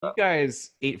You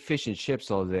guys ate fish and chips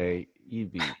all day,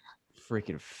 you'd be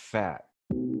freaking fat.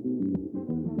 It's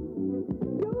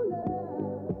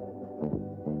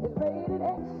rated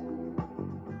X.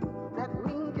 That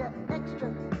means you're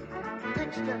extra,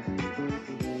 extra,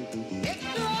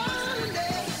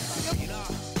 extraordinary.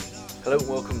 Hello and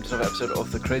welcome to another episode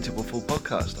of the Creative Waffle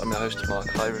podcast. I'm your host Mark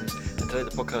Hirons, and today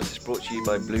the podcast is brought to you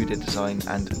by Blue Deer Design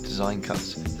and Design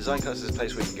Cuts. Design Cuts is a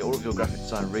place where you can get all of your graphic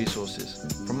design resources,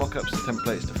 from mock-ups to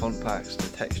templates to font packs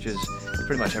to textures,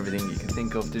 pretty much everything you can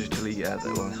think of digitally that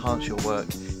will enhance your work.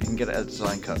 You can get it at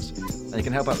Design Cuts, and you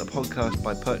can help out the podcast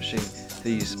by purchasing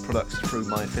these products through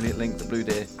my affiliate link, the Blue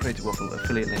Deer Creative Waffle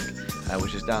affiliate link,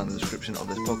 which is down in the description of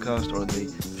this podcast or in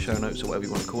the show notes or whatever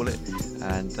you want to call it.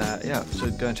 And so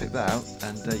go and check that out,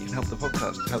 and you can help the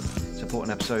podcast, help support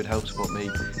an episode, help support me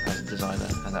as a designer,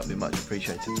 and that would be much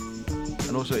appreciated.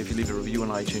 And also, if you leave a review on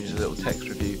iTunes, a little text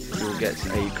review, you will get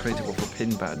a Creative Waffle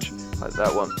pin badge like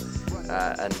that one,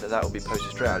 and that will be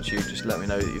posted straight out to you. Just let me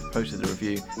know that you've posted the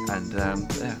review, and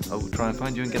I will try and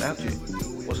find you and get out to you.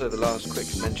 Also, the last quick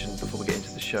mention before we get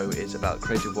into the show is about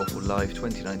Creative Waffle Live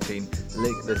 2019.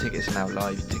 The tickets are now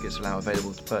live. Tickets are now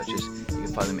available to purchase. You can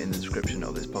find them in the description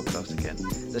of this podcast again.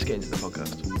 Let's get into the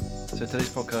podcast. So today's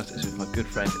podcast is with my good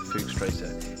friend Fuchs Tracer.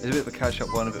 It's a bit of a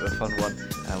catch-up one, a bit of a fun one.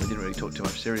 We didn't really talk too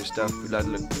much serious stuff. We had a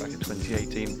look back at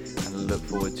 2018 and a look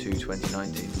forward to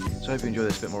 2019. So I hope you enjoy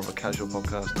this bit more of a casual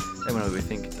podcast. Let me know what you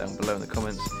think down below in the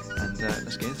comments, and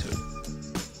let's get into it.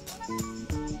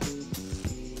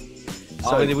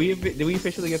 So, did we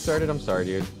officially get started? I'm sorry,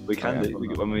 dude. We can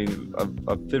do.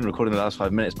 I've been recording the last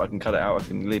 5 minutes, but I can cut it out. I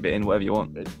can leave it in, whatever you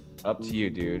want. Up to you,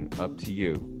 dude. Up to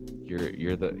you.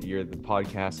 You're the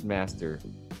podcast master.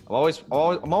 I'm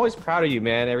always proud of you,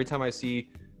 man. Every time I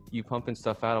see you pumping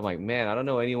stuff out, I'm like, man, I don't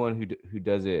know anyone who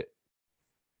does it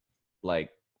like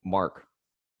Mark.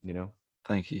 You know.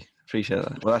 Thank you. Appreciate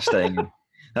that. Well, that's staying in.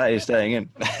 That is staying in.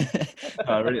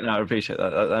 I appreciate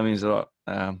that. That means a lot.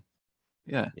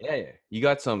 Yeah. You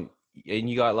got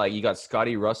you got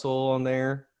Scotty Russell on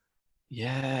there.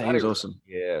 Yeah, he was awesome.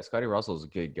 Yeah, Scotty Russell's a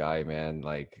good guy, man.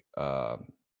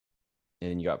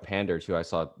 And you got Pander too. I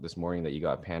saw this morning that you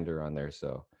got Pander on there.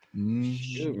 So,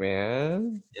 shoot,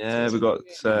 man. Yeah, we got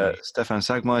Stefan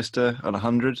Sagmeister on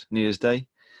 100 New Year's Day.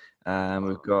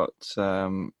 We've got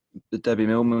Debbie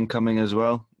Millman coming as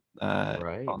well.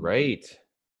 Right.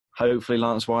 Hopefully,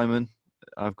 Lance Wyman.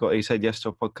 He said yes to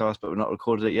a podcast, but we've not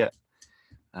recorded it yet.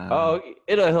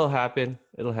 It'll happen.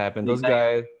 It'll happen. Those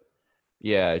guys,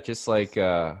 just like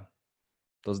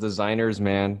those designers,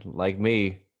 man, like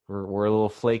me, we're a little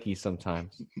flaky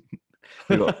sometimes.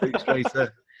 We got Fuchs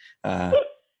Tracer.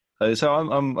 So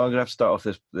I'm gonna have to start off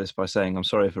this by saying I'm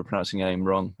sorry for pronouncing your name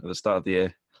wrong at the start of the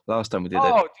year. Last time we did it.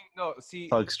 Oh, dude, no, see,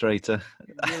 Fuchs Tracer.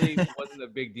 It really wasn't a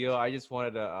big deal. I just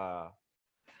wanted to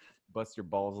bust your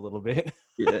balls a little bit.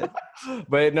 Yeah.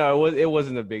 But no, it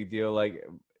wasn't a big deal. Like,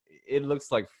 it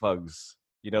looks like Fugs.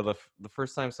 You know, the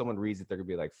first time someone reads it, they're gonna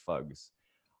be like Fugs.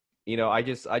 You know, I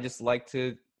just like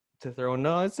to throw in,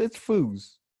 no, it's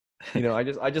Fugs. You know,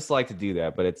 I just like to do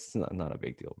that, but it's not a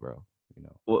big deal, bro. You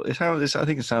know. Well, I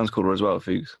think it sounds cooler as well,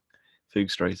 Fuchs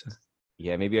Tracer.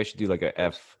 Yeah, maybe I should do like a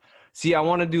F. See, I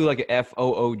want to do like a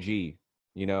FOOG.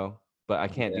 You know, but I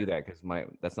can't do that because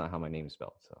that's not how my name's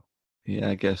spelled. So. Yeah,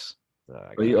 I guess.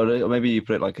 Or maybe you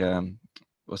put it like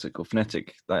what's it called,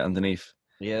 phonetic, like underneath.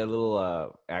 Yeah, a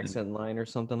little accent line or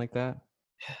something like that.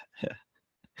 Yeah.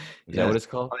 Is that what it's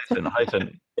called?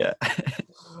 Hyphen. Yeah.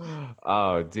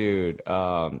 Oh, dude.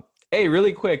 Hey,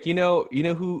 really quick, you know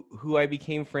who I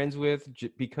became friends with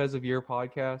because of your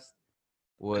podcast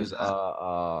was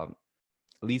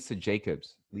Lisa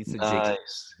Jacobs.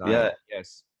 Nice. Yeah.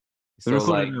 Yes. We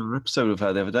recorded an episode with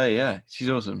her the other day. Yeah, she's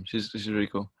awesome. She's really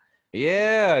cool.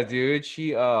 Yeah, dude.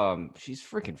 She's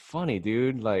freaking funny,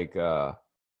 dude. Like,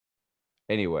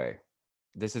 anyway,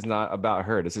 this is not about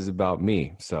her. This is about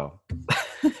me. So.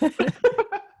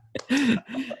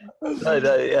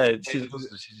 Yeah, she's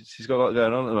got a lot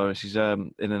going on at the moment. She's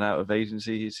in and out of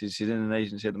agency. She's in an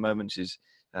agency at the moment. She's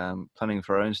planning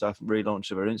for her own stuff,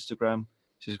 relaunch of her Instagram.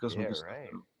 She's got some good stuff.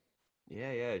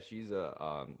 Yeah. She's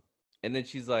and then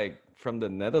she's like from the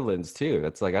Netherlands too.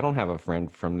 That's like, I don't have a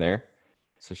friend from there.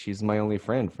 So she's my only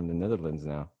friend from the Netherlands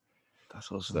now.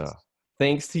 That's awesome. So,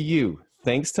 thanks to you.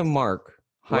 Thanks to Mark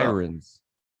Hirons.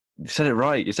 You said it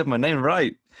right. You said my name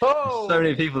right. Oh! So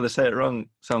many people that say it wrong.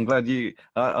 So I'm glad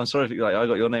I'm sorry if I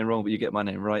got your name wrong, but you get my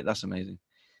name right. That's amazing.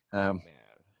 Man,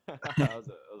 that was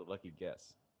a lucky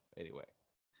guess. Anyway.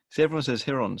 See, everyone says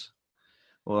Hirons.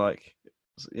 Or like,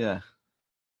 yeah.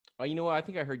 Oh, you know what? I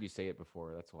think I heard you say it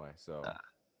before. That's why. So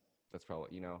that's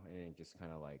probably, and it just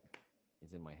kind of like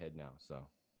is in my head now. So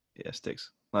yeah,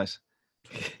 sticks. Nice.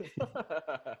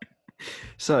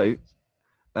 So,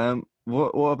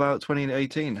 what about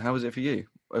 2018? How was it for you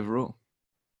overall?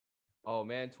 Oh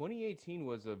man, 2018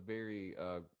 was a very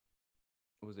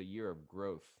was a year of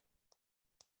growth.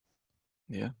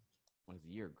 Yeah. It was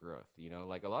a year of growth. You know,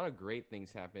 like a lot of great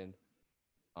things happened.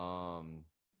 Um,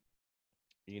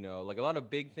 you know, like a lot of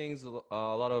big things. A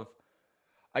lot of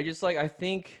I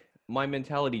think my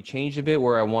mentality changed a bit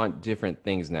where I want different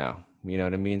things now. You know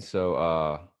what I mean?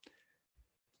 So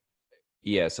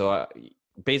yeah. So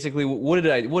basically, what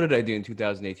did I do in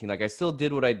 2018? Like I still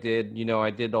did what I did. You know, I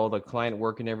did all the client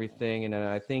work and everything, and then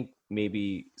I think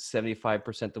maybe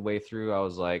 75% the way through, I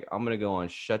was like, I'm gonna go on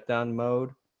shutdown mode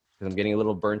because I'm getting a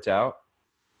little burnt out.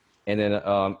 And then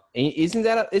isn't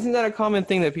that a common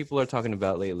thing that people are talking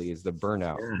about lately? Is the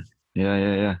burnout,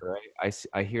 Yeah. right?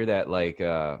 I hear that like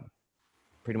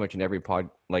pretty much in every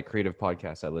creative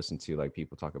podcast I listen to, like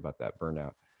people talk about that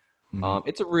burnout. Mhm.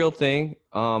 It's a real thing.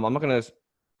 I'm not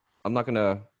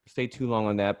gonna stay too long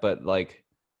on that, but like,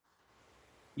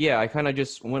 yeah, I kind of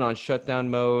just went on shutdown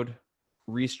mode,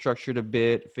 restructured a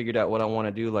bit, figured out what I want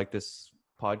to do, like this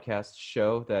podcast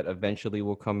show that eventually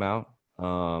will come out.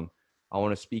 I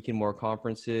want to speak in more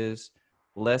conferences,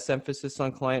 less emphasis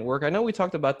on client work. I know we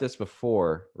talked about this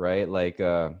before, right? Like,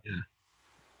 and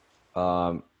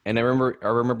I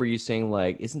remember you saying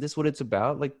like, isn't this what it's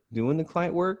about? Like doing the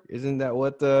client work? Isn't that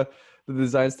what the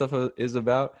design stuff is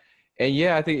about? And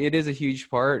yeah, I think it is a huge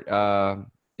part.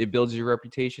 It builds your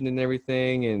reputation and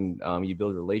everything, and you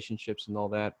build relationships and all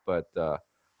that. But I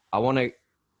want to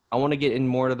I want to get in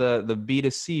more to the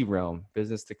B2C realm,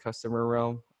 business to customer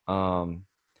realm.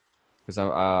 Because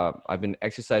I've been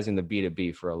exercising the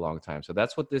B2B for a long time. So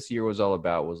that's what this year was all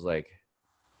about.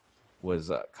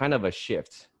 Was kind of a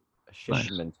shift Nice.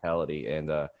 in mentality,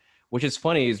 and which is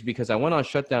funny is because I went on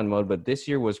shutdown mode, but this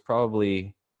year was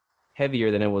probably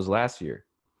heavier than it was last year.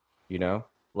 You know,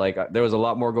 like there was a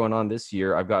lot more going on this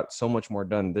year. I've got so much more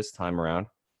done this time around,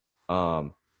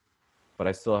 but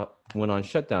I still went on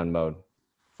shutdown mode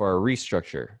for a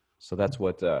restructure. So that's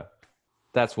what's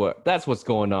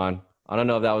going on. I don't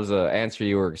know if that was an answer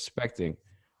you were expecting,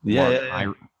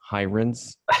 Mark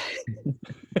Hirons.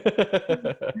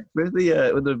 With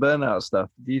the burnout stuff,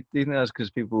 do you think that's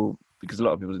because a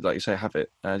lot of people, like you say, have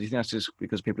it? Do you think that's just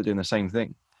because people are doing the same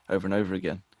thing over and over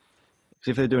again? Because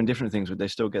if they're doing different things, would they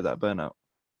still get that burnout?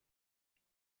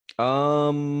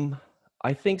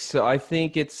 I think so. I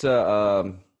think it's you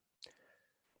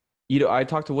know, I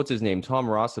talked to what's his name, Tom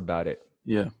Ross, about it.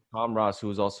 Yeah. Tom Ross, who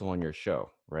was also on your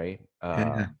show, right?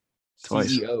 Yeah.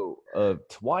 Twice. CEO of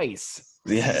Twice.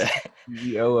 Yeah.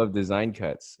 CEO of Design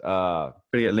Cuts.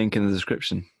 Put a link in the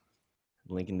description.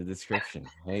 Link in the description.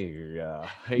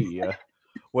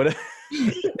 What?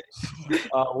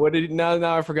 What did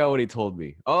now? I forgot what he told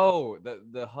me. Oh,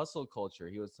 the hustle culture.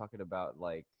 He was talking about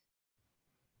like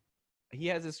he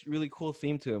has this really cool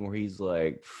theme to him where he's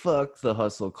like, "Fuck the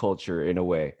hustle culture" in a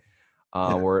way.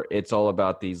 Where it's all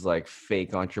about these like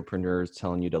fake entrepreneurs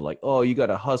telling you to like, oh, you got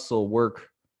to hustle, work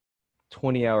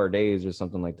 20-hour days or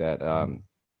something like that.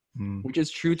 Which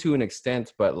is true to an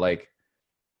extent, but like,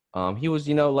 he was,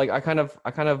 you know, like I kind of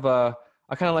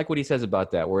like what he says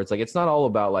about that, where it's like, it's not all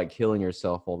about like killing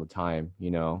yourself all the time,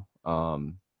 you know,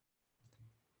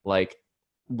 like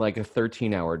a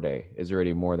 13-hour day is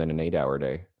already more than an 8-hour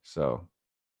day. So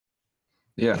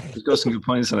yeah, he's got some good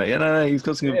points on it. Yeah, no, he's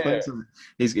got some good points on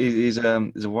it. He's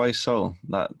a wise soul,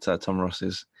 that Tom Ross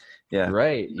is. Yeah,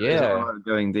 right. Yeah, he's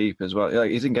going deep as well.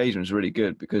 Like his engagement is really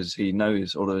good because he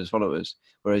knows all of his followers.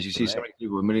 Whereas you see so many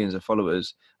people with millions of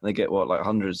followers and they get like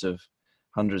hundreds of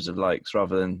likes,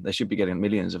 rather than they should be getting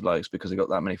millions of likes because they got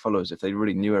that many followers. If they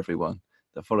really knew everyone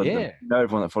that followed them, know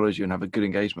everyone that follows you and have a good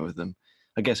engagement with them.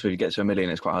 I guess if you get to 1 million,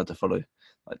 it's quite hard to follow.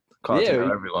 Like quite hard to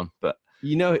know everyone, but.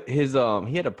 You know, his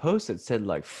he had a post that said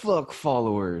like "fuck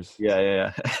followers."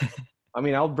 Yeah. I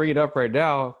mean, I'll bring it up right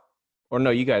now. Or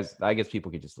no, you guys. I guess people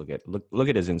could just look at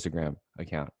his Instagram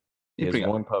account. He has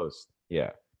one post.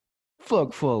 Yeah,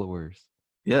 fuck followers.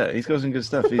 Yeah, he's got some good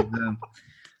stuff. He's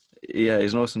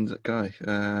he's an awesome guy.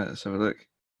 Let's have a look.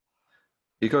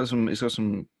 He's got some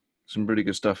really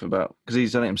good stuff about, because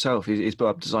he's done it himself. He's built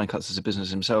up Design Cuts as a business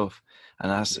himself,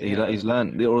 and he's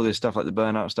learned all of this stuff, like the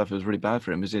burnout stuff. It was really bad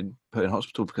for him. He's put in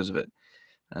hospital because of it.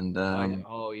 And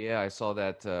I saw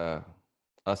that.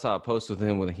 I saw a post with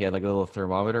him when he had like a little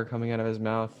thermometer coming out of his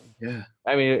mouth. Yeah,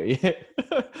 I mean,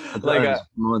 like a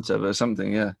monitor or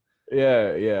something.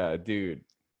 Yeah, dude.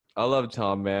 I love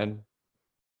Tom, man.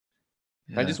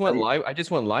 Yeah. I just went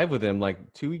live with him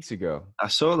like 2 weeks ago. I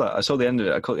saw that. I saw the end of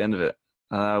it. I caught the end of it.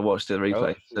 I watched the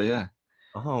replay. So yeah.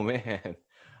 Oh man,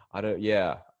 I don't.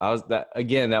 Yeah, I was that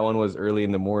again. That one was early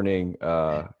in the morning.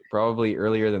 Probably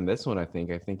earlier than this one. I think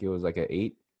it was like at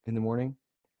 8 in the morning.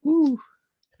 Woo.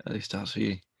 At least that's for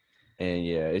you. And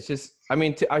yeah, it's just. I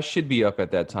mean, I should be up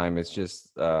at that time. It's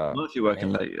just. Not if you're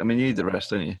working late. I mean, you need the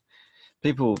rest, don't you?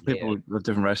 People have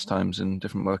different rest times and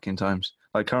different working times.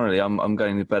 Like currently, I'm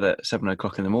going to bed at 7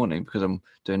 o'clock in the morning because I'm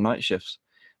doing night shifts.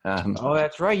 Oh,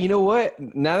 that's right. You know what?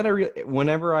 Now that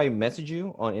whenever I message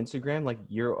you on Instagram, like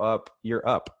you're up,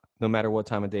 no matter what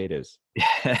time of day it is.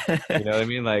 Yeah. You know what I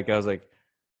mean? Like I was like,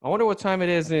 I wonder what time it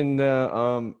is in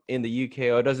the UK.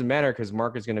 Oh, it doesn't matter because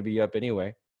Mark is going to be up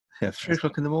anyway. Yeah, 3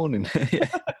 o'clock in the morning. Yeah.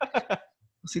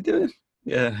 What's he doing?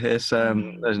 Yeah, it's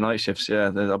those night shifts.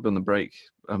 Yeah, I'll be on the break.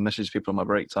 I've messaged people on my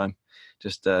break time,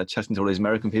 just chatting to all these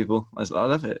American people. I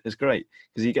love it. It's great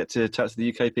because you get to chat to the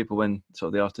UK people when sort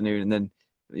of the afternoon, and then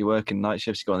you work in night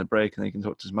shifts. You go on the break, and then you can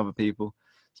talk to some other people.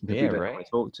 Some people you don't want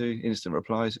to talk to. Instant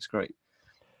replies. It's great.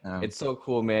 It's so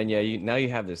cool, man. Yeah, now you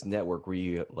have this network where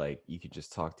you could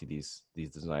just talk to these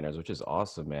designers, which is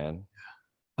awesome, man.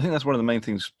 I think that's one of the main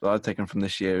things that I've taken from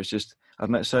this year. Is just I've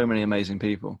met so many amazing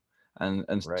people, and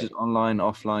just online,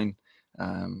 offline.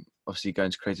 Obviously, going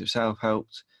to Creative South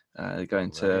helped.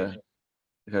 Going to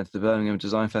the Birmingham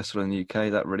Design Festival in the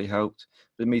UK, that really helped.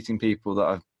 But meeting people that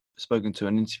I've spoken to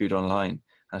and interviewed online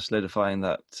and solidifying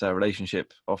that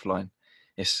relationship offline,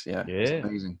 it's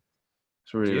amazing.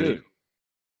 It's really cool.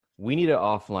 We need an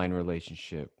offline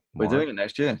relationship. Mark. We're doing it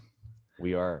next year.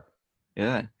 We are.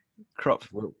 Yeah. Crop.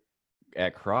 We're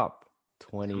at Crop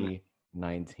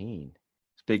 2019.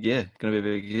 It's a big year. Going to be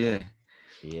a big year.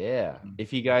 Yeah.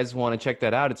 If you guys want to check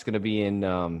that out, it's going to be in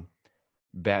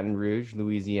Baton Rouge,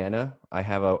 Louisiana. I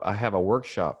have a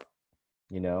workshop,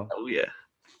 you know. Oh yeah.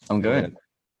 I'm going.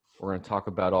 We're going to talk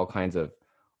about all kinds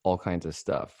of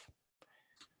stuff.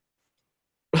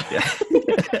 Yeah.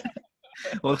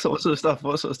 What sort of stuff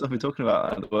are we talking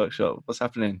about at the workshop? What's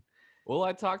happening? Well,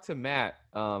 I talked to Matt,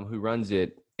 who runs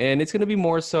it, and it's going to be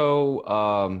more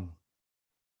so.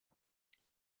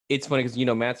 It's funny because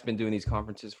Matt's been doing these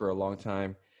conferences for a long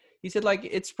time. He said like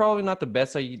it's probably not the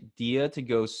best idea to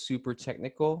go super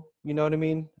technical. You know what I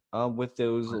mean? With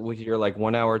your like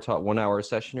 1 hour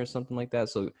session or something like that.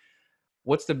 So,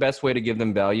 what's the best way to give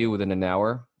them value within an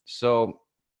hour? So,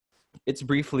 it's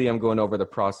briefly I'm going over the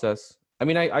process. I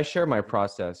mean, I share my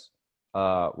process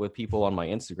with people on my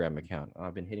Instagram account.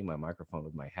 I've been hitting my microphone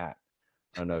with my hat.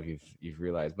 I don't know if you've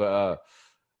realized, but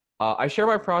I share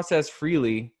my process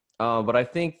freely. But I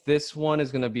think this one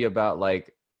is going to be about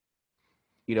like,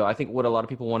 I think what a lot of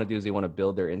people want to do is they want to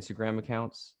build their Instagram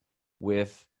accounts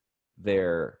with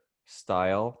their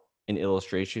style in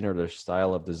illustration or their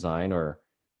style of design or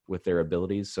with their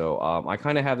abilities. So I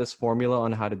kind of have this formula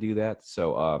on how to do that.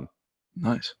 So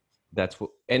nice. That's what,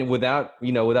 and without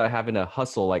having to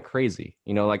hustle like crazy,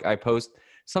 like I post,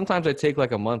 sometimes I take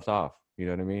like a month off, you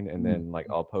know what I mean? And then like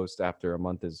I'll post after a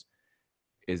month is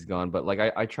gone. But like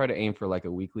I try to aim for like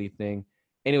a weekly thing.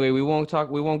 Anyway, we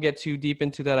won't get too deep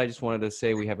into that. I just wanted to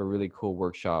say we have a really cool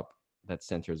workshop that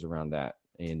centers around that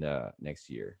in next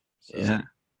year. So yeah.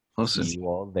 Awesome. See you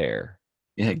all there.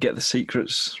 Yeah, get the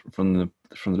secrets from the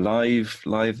live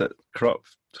at Crop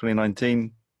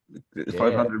 2019. Yeah.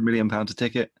 500 million pounds a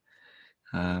ticket.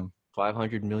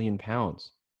 500 million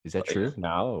pounds. Is that true?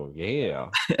 No. Yeah.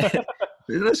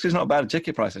 It's not a bad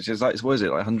ticket price. It's just like, what is it,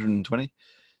 like 120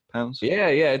 pounds? Yeah.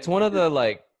 It's one of the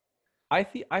like. I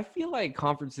feel like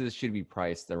conferences should be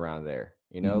priced around there.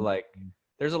 Like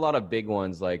there's a lot of big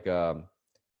ones like.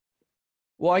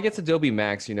 Well, I guess Adobe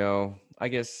Max. I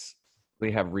guess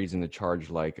they have reason to charge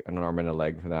like an arm and a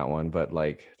leg for that one, but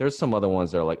like there's some other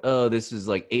ones that are like, oh, this is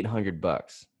like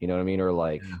 $800. You know what I mean? Or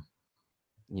like,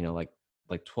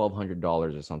 like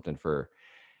 $1,200 or something for,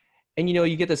 and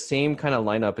you get the same kind of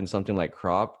lineup in something like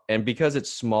Crop, and because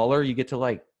it's smaller, you get to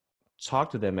like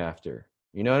talk to them after,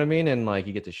 you know what I mean, and like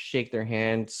you get to shake their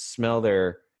hand, smell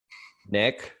their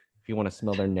neck if you want to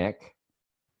smell their neck.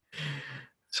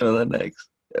 Smell their necks.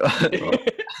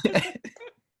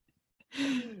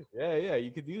 Yeah,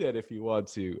 you could do that if you want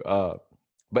to.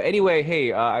 But anyway,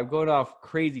 hey, I'm going off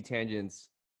crazy tangents,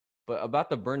 but about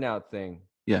the burnout thing.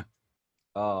 Yeah.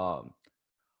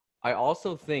 I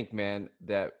also think, man,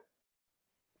 that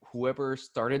whoever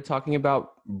started talking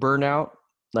about burnout,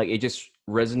 like it just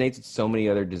resonates with so many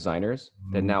other designers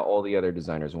that now all the other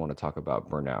designers want to talk about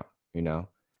burnout,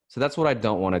 So that's what I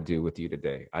don't want to do with you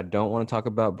today. I don't want to talk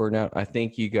about burnout. I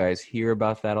think you guys hear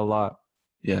about that a lot.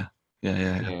 Yeah.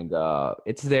 And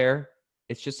it's there.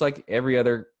 It's just like every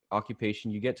other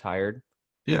occupation. You get tired.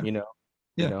 Yeah.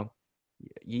 Yeah.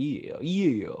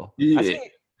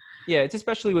 Yeah, it's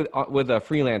especially with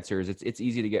freelancers. It's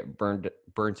easy to get burnt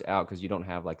out because you don't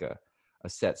have like a a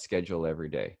set schedule every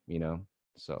day, you know.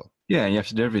 So Yeah, and you have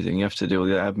to do everything. You have to do all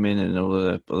the admin and all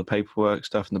the paperwork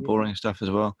stuff and the yeah. boring stuff as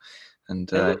well.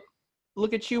 And And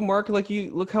look at you, Mark. Like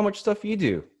you look how much stuff you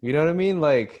do. You know what I mean?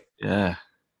 Like yeah,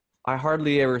 I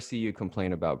hardly ever see you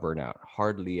complain about burnout.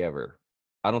 Hardly ever.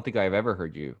 I don't think I've ever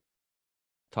heard you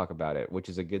talk about it, which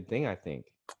is a good thing, I think.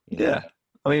 You know. yeah.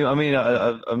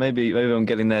 Maybe I'm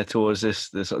getting there towards this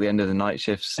sort of the end of the night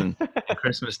shifts and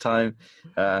Christmas time.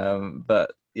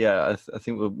 But yeah, I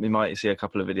think we might see a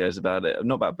couple of videos about it.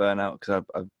 Not about burnout because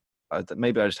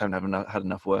maybe I just haven't had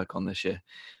enough work on this year.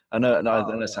 I know, no, I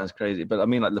know that sounds crazy, but I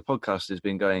mean, like the podcast has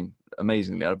been going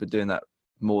amazingly. I've been doing that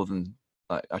more than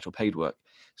like actual paid work,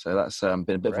 so that's been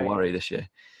a bit of a worry this year.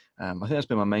 I think that's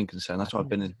been my main concern. That's why I've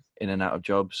been in and out of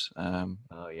jobs. Oh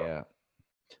yeah.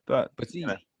 But See,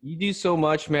 yeah, you do so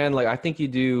much, man. Like I think you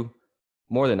do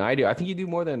more than I do. I think you do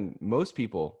more than most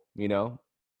people, you know.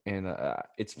 And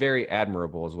it's very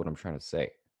admirable, is what I'm trying to say,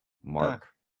 Mark.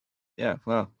 yeah.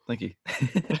 Well, thank you.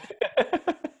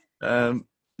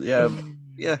 Yeah,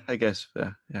 yeah. I guess.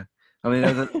 Yeah. I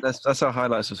mean, that's our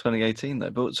highlights of 2018,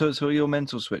 though. But so your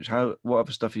mental switch. What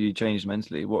other stuff have you changed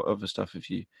mentally? What other stuff have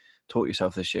you taught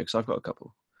yourself this year? Because I've got a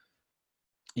couple.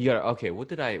 You got okay.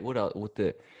 What else?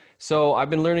 So I've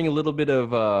been learning a little bit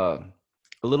of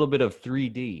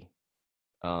 3D.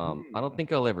 I don't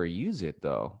think I'll ever use it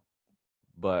though,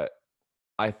 but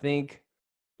I think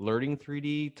learning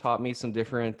 3D taught me some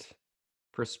different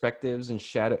perspectives and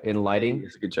shadow and lighting.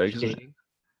 It's a good joke, isn't it?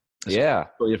 Yeah.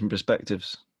 Different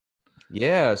perspectives.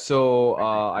 Yeah. So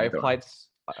I applied.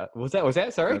 Was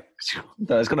that? Sorry.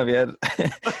 No, it's gonna be it.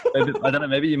 I don't know.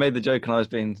 Maybe you made the joke and I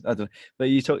don't know. But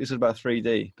you said about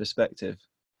 3D perspective.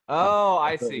 Oh,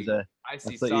 I see. I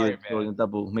see. thought Sorry, you were man. a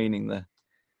double meaning there.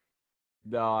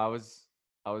 No, I was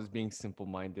being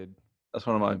simple-minded. That's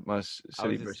one of my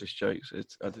silly British jokes. I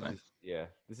don't know.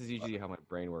 This is usually how my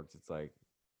brain works. It's like,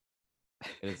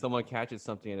 and if someone catches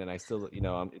something and then I still,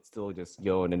 it's still just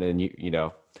going, and then you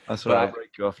know. That's why I'll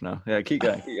break you off now. Yeah, keep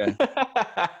going.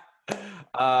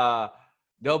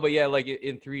 No, but yeah, like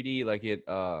in 3D, like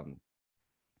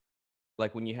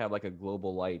like when you have like a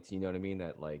global light, you know what I mean,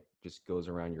 that like just goes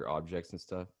around your objects and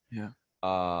stuff. Yeah.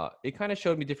 It kind of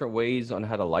showed me different ways on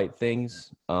how to light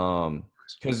things.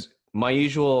 Because my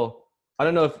usual, I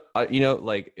don't know if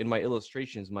like in my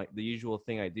illustrations, the usual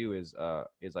thing I do is I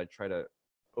try to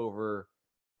over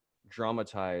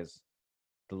dramatize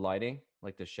the lighting,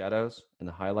 like the shadows and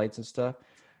the highlights and stuff.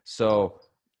 So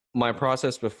my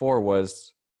process before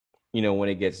was, when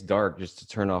it gets dark, just to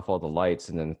turn off all the lights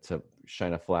and then to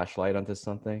shine a flashlight onto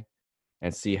something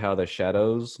and see how the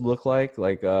shadows look like.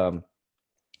 Like,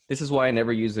 this is why I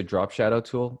never use the drop shadow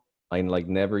tool. I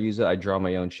never use it. I draw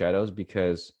my own shadows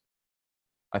because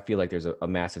I feel like there's a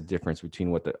massive difference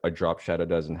between what a drop shadow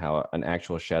does and how an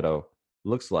actual shadow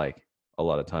looks like a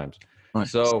lot of times. Right.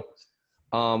 So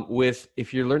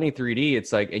if you're learning 3D,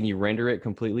 it's like, and you render it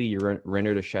completely, you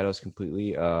render the shadows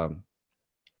completely,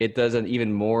 it does an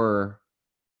even more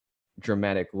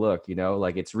dramatic look,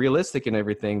 like it's realistic and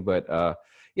everything, but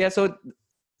yeah, so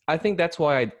I think that's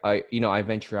why I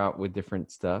venture out with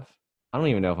different stuff. I don't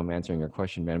even know if I'm answering your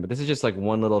question, man, but this is just like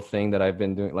one little thing that I've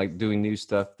been doing, like doing new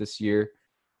stuff this year.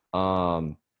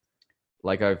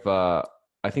 Like I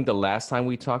think the last time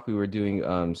we talked, we were doing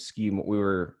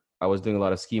I was doing a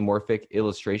lot of skeuomorphic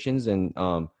illustrations, and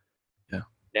now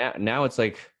it's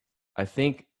like, I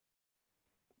think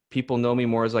people know me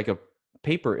more as like a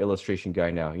paper illustration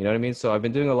guy now, you know what I mean? So I've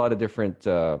been doing a lot of different,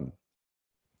 I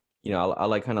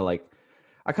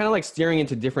kind of like steering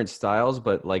into different styles,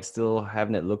 but like still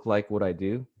having it look like what I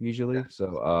do usually. Yeah.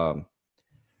 So,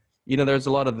 there's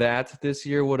a lot of that this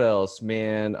year. What else,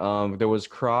 man? There was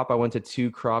crop. I went to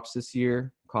 2 crops this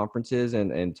year, conferences,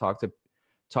 and talked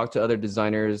to other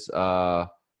designers. It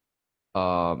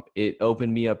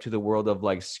opened me up to the world of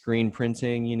like screen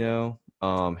printing,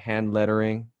 hand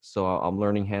lettering. So I'm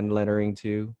learning hand lettering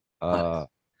too. Are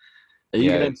you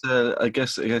getting into, I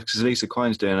guess, because Lisa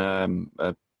Quine's doing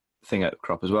a thing at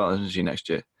Crop as well, isn't she, next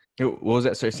year? What was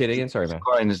that? Sorry, say it again. Sorry, man.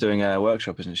 Quine is doing a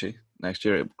workshop, isn't she, next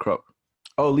year at Crop?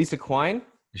 Oh, Lisa Quine?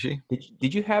 Is she?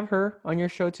 Did you have her on your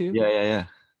show too? Yeah.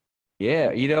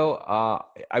 Yeah,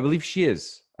 I believe she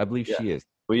is. She is.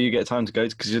 Will you get time to go,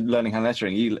 because you're learning hand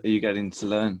lettering, are you getting to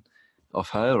learn off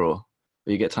her, or will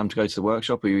you get time to go to the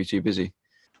workshop, or are you too busy?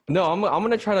 No, I'm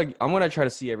gonna try to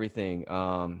see everything.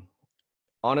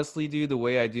 Honestly, dude, the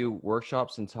way I do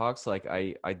workshops and talks, like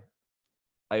I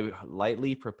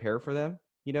lightly prepare for them,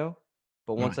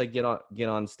 but once I get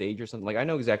on stage or something, like I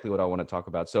know exactly what I want to talk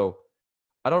about. So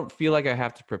I don't feel like I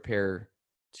have to prepare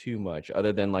too much,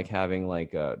 other than like having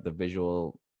like the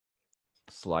visual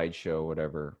slideshow,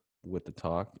 whatever, with the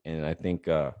talk, and I think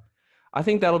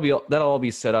that'll all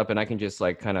be set up, and I can just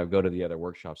like kind of go to the other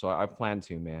workshop. So I plan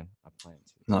to, man. I plan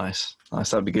to. Nice.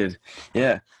 That'd be good.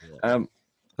 Yeah. Yeah.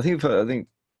 I think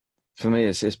for me,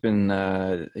 it's been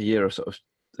a year of sort of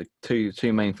the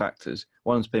two main factors.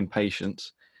 One's been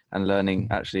patience and learning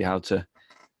actually how to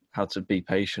be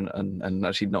patient and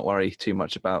actually not worry too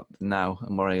much about now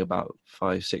and worry about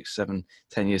 5, 6, 7,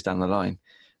 10 years down the line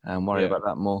and worry Yeah. about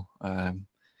that more.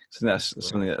 So that's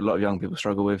something that a lot of young people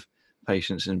struggle with: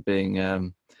 patience and being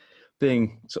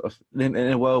sort of in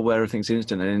a world where everything's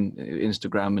instant, and in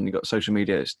Instagram and you've got social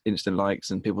media, it's instant likes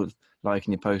and people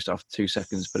liking your post after 2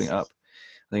 seconds, putting it up.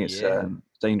 I think it's Yeah.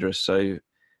 dangerous. So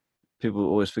people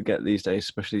always forget these days,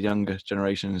 especially younger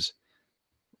generations,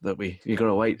 that you got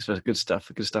to wait for good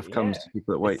stuff. Good stuff comes Yeah. to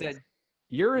people that It's wait. that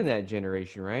you're in that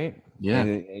generation, right? Yeah,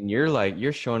 And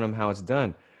you're showing them how it's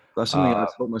done. that's something Uh,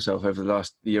 I've taught myself over the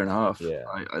last year and a half. yeah.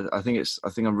 I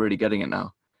think I'm really getting it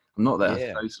now. I'm not there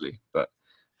Yeah. totally, but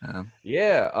um,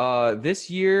 Yeah. This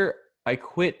year I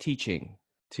quit teaching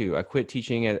too. I quit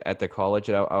teaching at the college.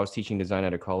 I was teaching design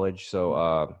at a college.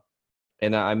 So,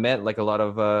 and I met like a lot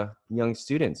of young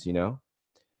students, you know.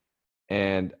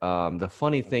 And the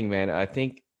funny thing, man, I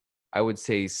think I would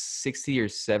say 60 or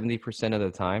 70% of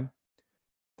the time,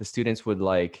 the students would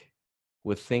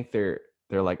think they're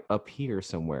like up here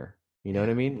somewhere. You know what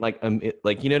I mean? Like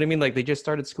like you know what I mean? Like they just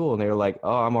started school and they were like,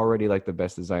 "Oh, I'm already like the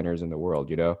best designers in the world,"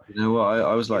 you know? you know what?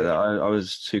 I was like Yeah. that. I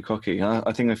was too cocky.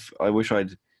 I think if I wish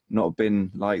I'd not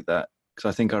been like that, because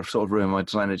I think I've sort of ruined my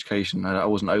design education. I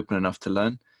wasn't open enough to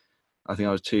learn. I think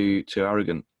I was too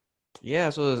arrogant. Yeah,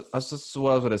 so that's just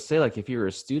what I was gonna say. Like, if you're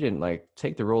a student, like,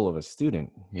 take the role of a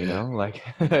student. You Yeah. know, like,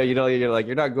 you know,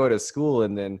 you're not going to school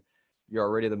and then you're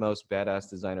already the most badass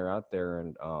designer out there,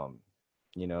 and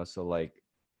you know, so like,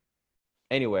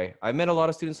 anyway, I met a lot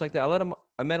of students like that.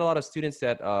 I met a lot of students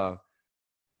that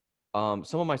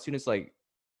some of my students like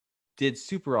did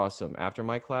super awesome after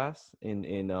my class in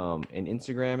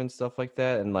Instagram and stuff like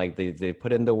that, and like they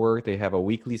put in the work. They have a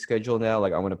weekly schedule now.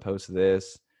 Like, I'm gonna post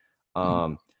this. Mm.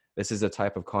 Um, this is the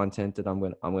type of content that I'm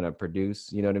gonna produce.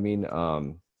 You know what I mean?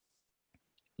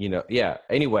 You know, yeah.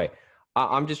 Anyway,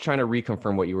 I'm just trying to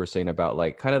reconfirm what you were saying about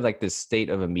like kind of like this state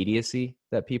of immediacy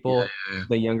that Yeah.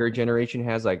 the younger generation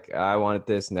has. Like, I wanted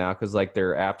this now because like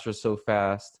their apps are so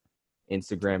fast.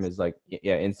 Instagram is like,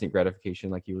 yeah, instant gratification,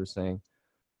 like you were saying.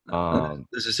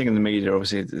 There's this thing in the media,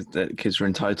 obviously, that kids are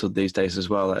entitled these days as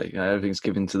well. Like, everything's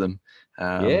given to them.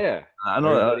 Um, Yeah, I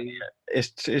know everybody.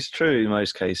 it's true in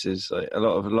most cases. Like, a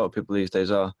lot of people these days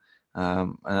are,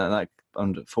 and that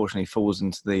unfortunately falls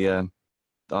into the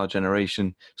our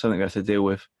generation. Something we have to deal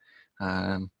with.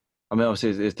 I mean,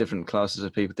 obviously, there's different classes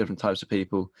of people, different types of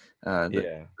people Yeah,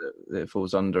 that it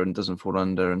falls under and doesn't fall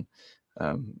under, and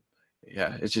um,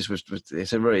 yeah, it's just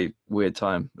it's a very weird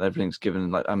time. Everything's given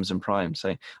like Amazon Prime.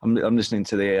 Saying I'm listening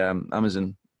to the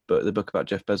Amazon the book about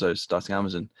Jeff Bezos starting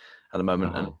Amazon at the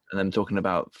moment, uh-huh. and then talking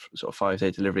about sort of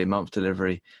 5-day delivery, month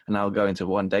delivery, and now going to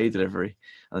 1-day delivery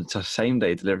and to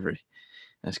same-day delivery.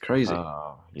 And it's crazy.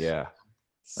 Oh, yeah.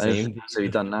 Everything Same has to be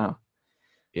done now,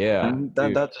 Yeah, and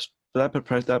dude.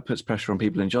 that puts pressure on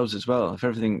people in jobs as well. If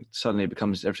everything suddenly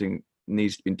becomes everything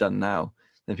needs to be done now,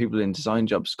 then people in design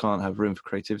jobs can't have room for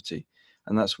creativity,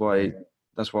 and Right.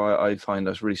 that's why I find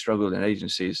us really struggle in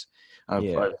agencies.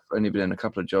 Yeah. I've only been in a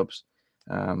couple of jobs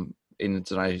in the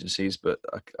design agencies, but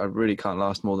I really can't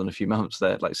last more than a few months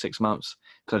there, like 6 months,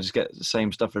 because I just get the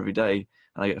same stuff every day,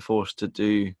 and I get forced to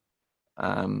do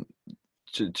um,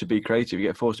 to be creative. You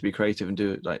get forced to be creative and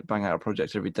do like bang out a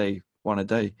project every day, one a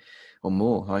day or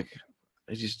more. Like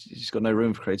you just got no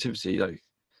room for creativity. Like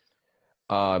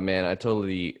Man, I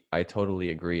totally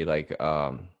agree. Like,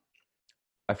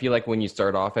 I feel like when you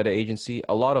start off at an agency,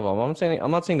 a lot of them,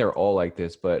 I'm not saying they're all like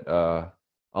this, but a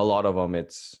lot of them,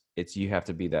 it's you have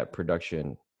to be that production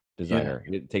yeah, designer.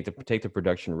 You take the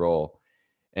production role,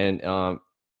 and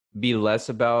be less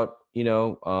about, you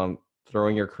know,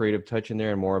 throwing your creative touch in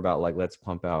there, and more about like let's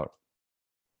pump out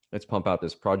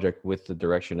this project with the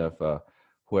direction of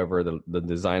whoever the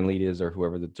design lead is or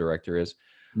whoever the director is.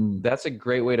 mm, That's a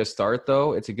great way to start,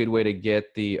 though. It's a good way to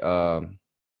get the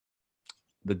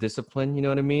discipline. You know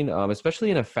what I mean? Especially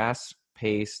in a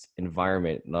fast-paced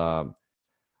environment.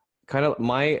 Kind of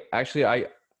my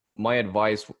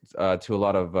advice to a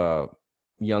lot of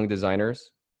young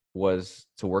designers was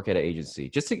to work at an agency.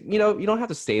 Just to, you know, you don't have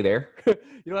to stay there.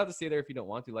 You don't have to stay there if you don't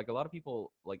want to. Like, a lot of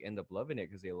people like end up loving it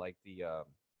because they like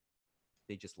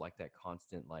they just like that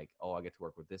constant, like, oh, I get to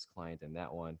work with this client and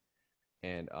that one,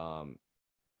 and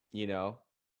you know,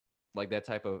 like that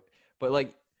type of. But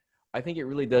like, I think it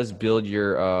really does build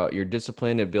your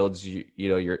discipline. It builds you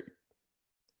know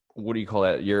what do you call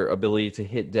that? Your ability to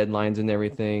hit deadlines and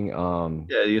everything.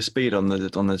 Yeah, your speed on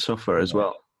the software as Yeah.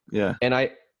 well. Yeah. And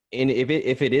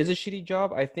if it is a shitty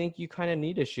job, I think you kind of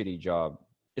need a shitty job,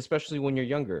 especially when you're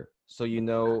younger, so you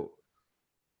know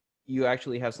you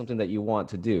actually have something that you want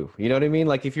to do. You know what I mean?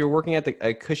 Like if you're working at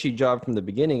a cushy job from the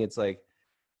beginning, it's like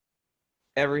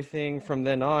everything from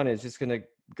then on is just gonna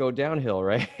go downhill,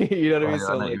 right? You know what I mean? Right, I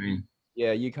So know what like, you mean.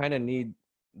 yeah, you kind of need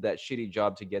that shitty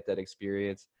job to get that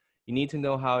experience. You need to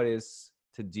know how it is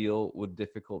to deal with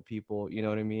difficult people. You know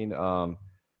what I mean?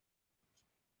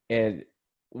 And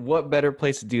what better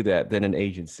place to do that than an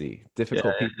agency?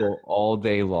 Difficult Yeah. people all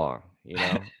day long, you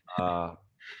know?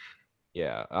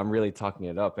 Yeah, I'm really talking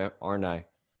it up, aren't I?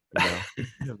 You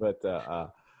know,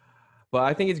 but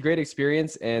I think it's a great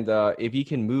experience, and if you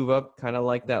can move up kind of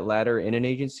like that ladder in an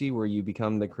agency where you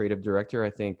become the creative director, I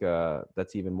think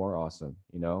that's even more awesome.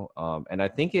 You know, and I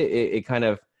think it kind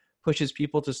of pushes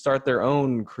people to start their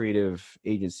own creative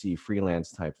agency,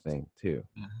 freelance type thing too.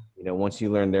 Yeah. You know, once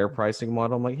you learn their pricing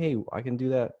model, I'm like, hey, I can do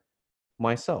that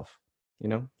myself. You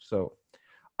know, so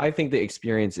I think the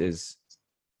experience is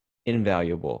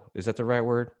invaluable. Is that the right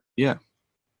word? Yeah.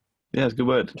 Yeah, it's a good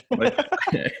word. Like,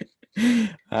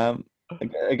 um,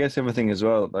 I guess everything as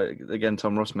well. Like again,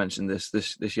 Tom Ross mentioned this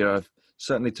year. I've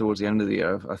certainly towards the end of the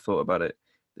year, I thought about it.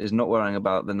 Is not worrying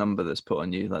about the number that's put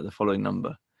on you, like the following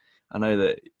number. I know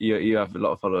that you have a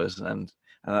lot of followers, and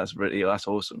that's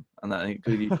awesome, and that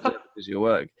good you deserve it because of your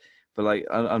work. But like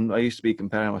I used to be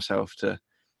comparing myself to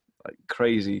like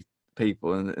crazy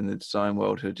people in the design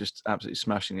world who are just absolutely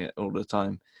smashing it all the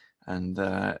time, and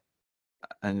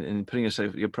putting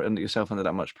you're putting yourself under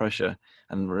that much pressure,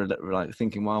 and like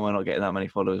thinking, why am I not getting that many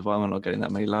followers? Why am I not getting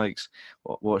that many likes?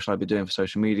 What should I be doing for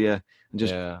social media? And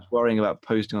just Yeah. worrying about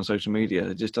posting on social media,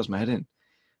 it just does my head in.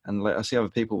 And like I see other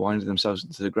people winding themselves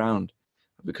into the ground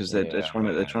because they're trying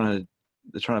to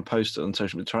post on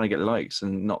social media, trying to get likes,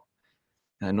 and not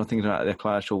not thinking about the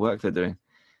actual work they're doing.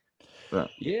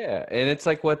 But Yeah, and it's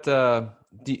like what I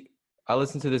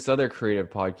listened to this other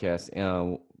creative podcast.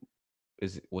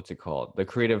 What's it called? The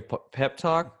Creative Pep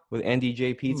Talk with Andy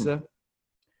J Pizza.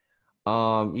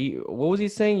 What was he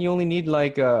saying? You only need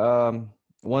like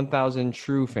 1,000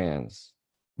 true fans.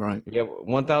 right, You have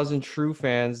 1,000 true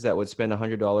fans that would spend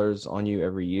 $100 on you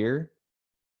every year.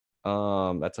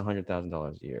 That's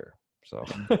 $100,000 a year. So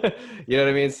you know what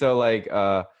I mean? So like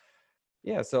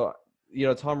yeah, so you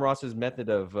know, Tom Ross's method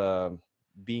of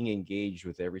being engaged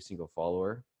with every single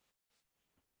follower.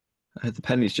 the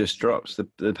pennies just drops.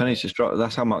 The pennies just drop.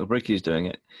 That's how Mark Brickey's doing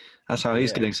it. That's how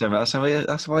he's Yeah. getting so much.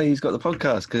 That's why he's got the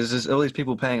podcast, because there's all these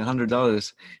people paying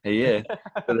 $100 a year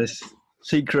for this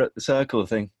secret circle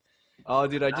thing. Oh,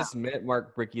 dude, I just met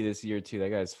Mark Brickey this year too. That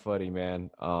guy's funny, man.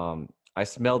 I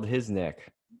smelled his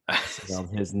neck. Smelled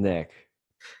his neck.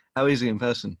 How is he in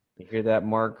person? You hear that,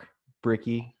 Mark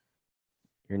Brickey?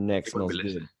 Your neck He won't smells be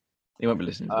listening. good. He won't be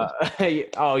listening to this.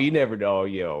 Oh, you never know,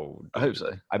 yo. I hope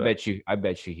so. I bet you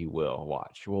he will.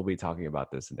 Watch. We'll be talking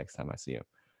about this the next time I see him.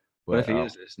 But if But he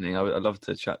is listening, I'd love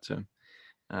to chat to him.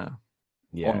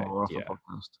 yeah, On or off yeah. a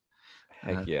podcast.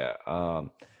 Heck yeah.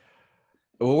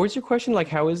 What was your question? Like,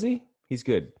 how is he? He's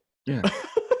good. Yeah.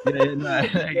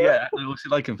 Yeah. What's he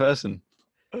like in person?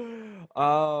 You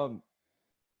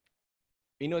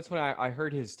know, it's when I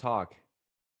heard his talk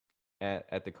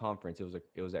at the conference.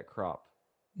 It was at Crop,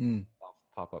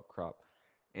 pop-up Crop,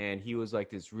 and he was like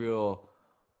this real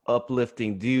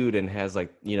uplifting dude, and has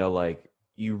like, you know, like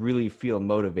you really feel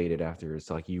motivated after. It's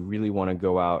like you really want to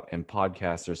go out and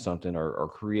podcast or something, or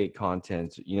create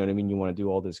content. You know what I mean? You want to do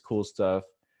all this cool stuff.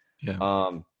 Yeah.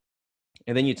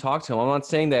 And then you talk to him. I'm not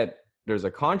saying that there's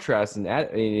a contrast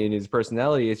in his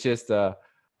personality. It's just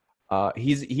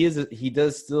he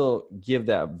does still give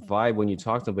that vibe when you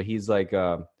talk to him, but he's like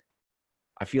I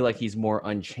feel like he's more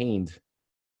unchained.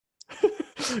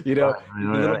 You know, he's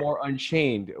a little more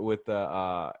unchained with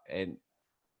and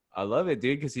I love it,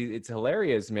 dude, because it's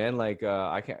hilarious, man. Like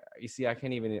I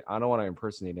can't even, I don't want to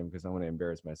impersonate him because I want to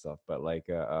embarrass myself, but like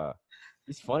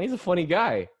he's funny. He's a funny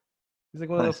guy. He's like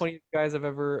one of the funniest guys I've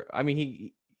ever. I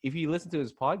mean, if you listen to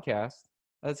his podcast,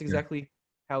 that's exactly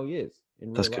how he is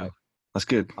in real life. That's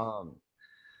good.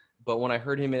 But when I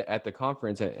heard him at the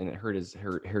conference and heard his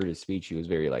speech, he was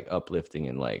very like uplifting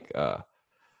and like,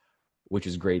 which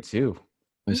is great too.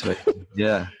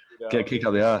 Yeah, get a kick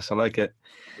out the ass. I like it.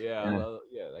 Yeah,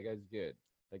 that guy's good.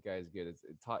 That guy's good.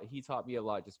 He taught me a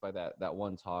lot just by that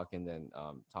one talk, and then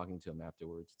talking to him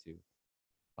afterwards too.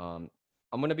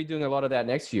 I'm gonna be doing a lot of that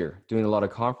next year, doing a lot of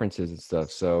conferences and stuff.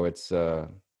 So it's yeah.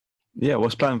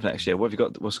 What's planned for next year? What have you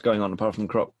got? What's going on apart from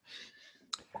Crop?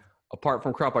 Apart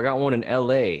from Crop, I got one in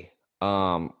LA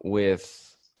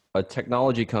with a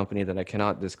technology company that I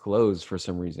cannot disclose for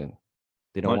some reason.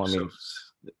 They don't want me to.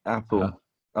 Microsoft, Apple.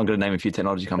 I'm going to name a few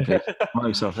technology companies.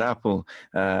 Microsoft, Apple,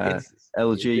 It's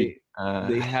LG.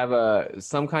 they have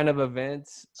some kind of event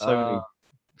So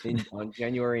on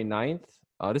January 9th.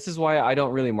 This is why I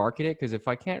don't really market it, because if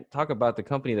I can't talk about the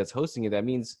company that's hosting it, that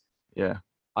means yeah.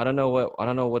 I don't know what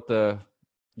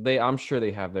I'm sure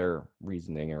they have their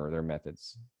reasoning or their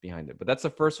methods behind it. But that's the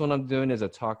first one I'm doing, is a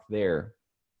talk there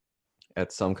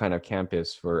at some kind of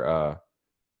campus for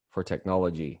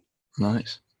technology.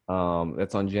 Nice.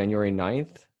 That's on January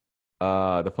 9th.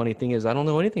 The funny thing is I don't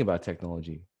know anything about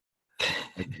technology.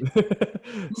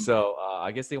 So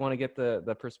I guess they want to get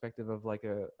the perspective of like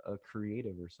a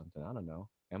creative or something. I don't know.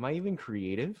 Am I even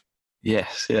creative?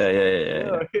 Yes.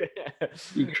 Yeah.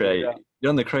 You create. Yeah. You're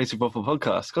on the Creative Waffle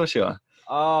podcast. Of course you are.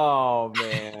 Oh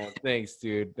man, thanks,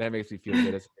 dude. That makes me feel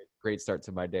good. It's a great start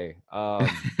to my day.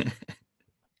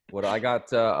 What I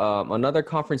got another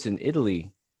conference in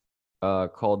Italy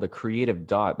called the Creative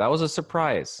Dot. That was a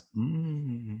surprise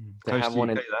to Close have to one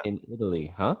UK, that. in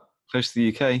Italy, huh? Close to the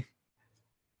UK.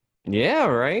 Yeah,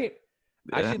 right.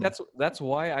 Yeah. Actually, that's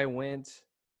why I went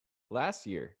last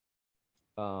year.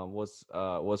 Was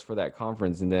for that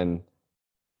conference, and then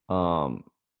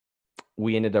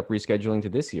we ended up rescheduling to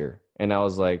this year, and I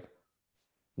was like,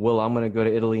 well, I'm gonna go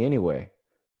to Italy anyway.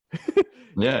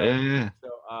 Yeah.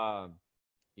 So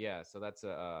yeah, so that's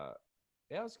so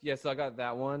I got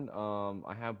that one.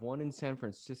 I have one in San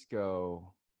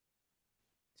Francisco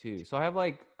too. So I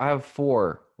have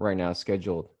 4 right now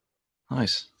scheduled.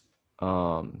 Nice.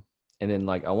 And then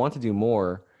like I want to do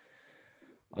more.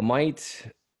 I might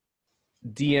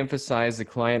de-emphasize the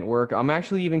client work. I'm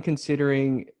actually even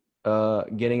considering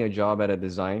getting a job at a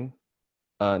design,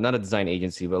 not a design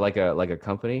agency, but like a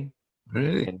company.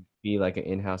 Really? And be like an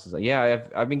in-house design. Yeah,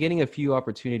 I've been getting a few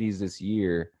opportunities this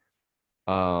year,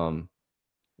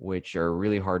 which are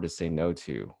really hard to say no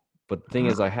to. But the thing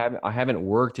is, I haven't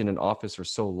worked in an office for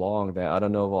so long that I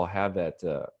don't know if I'll have that.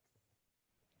 I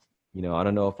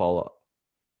don't know if I'll.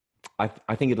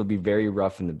 I think it'll be very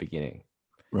rough in the beginning.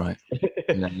 Right.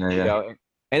 You know,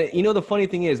 and the funny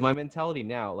thing is, my mentality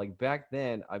now, like back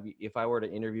then, if I were to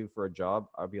interview for a job,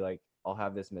 I'd be like, I'll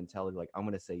have this mentality, like I'm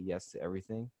gonna say yes to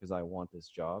everything because I want this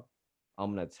job.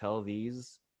 I'm gonna tell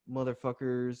these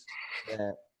motherfuckers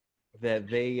that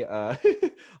they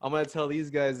I'm gonna tell these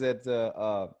guys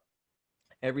that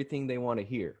everything they want to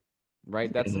hear,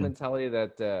 right? That's the mentality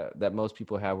that most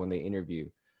people have when they interview.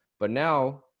 But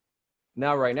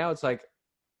right now it's like,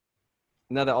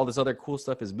 now that all this other cool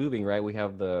stuff is moving, right? We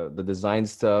have the design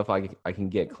stuff. I can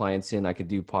get clients in. I could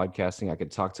do podcasting. I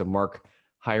could talk to Mark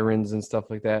Hirons and stuff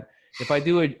like that. If I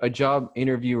do a job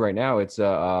interview right now,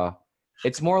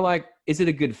 it's more like, is it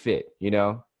a good fit?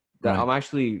 That Right. I'm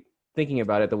actually thinking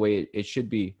about it the way it should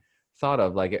be thought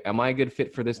of. Like, am I a good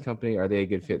fit for this company? Are they a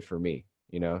good fit for me?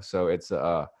 So it's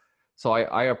so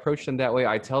I approach them that way.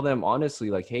 I tell them honestly,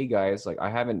 like, hey guys, like I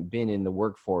haven't been in the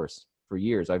workforce for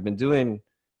years. I've been doing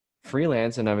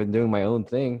freelance and I've been doing my own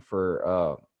thing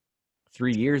for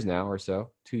 3 years now or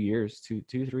so. 2 years, 3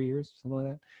 years, something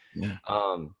like that. Yeah.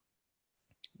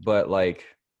 But like,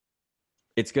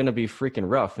 it's gonna be freaking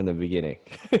rough in the beginning.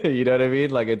 You know what I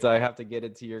mean? Like, I have to get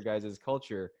into your guys'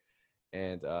 culture,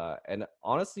 and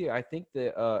honestly, I think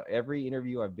that every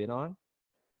interview I've been on,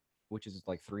 which is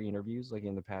like 3 interviews, like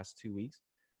in the past 2 weeks,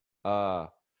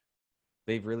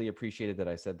 they've really appreciated that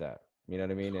I said that. You know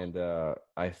what I mean? And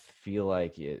I feel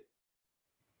like it.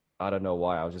 I don't know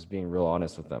why. I was just being real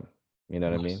honest with them. You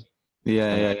know what I mean?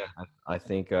 Yeah. I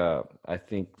think I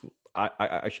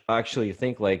actually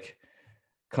think like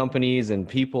companies and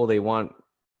people, they want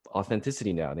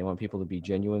authenticity now. They want people to be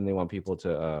genuine. They want people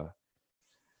to,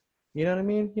 you know what I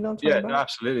mean? You know what I'm talking about? No,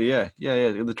 absolutely. Yeah.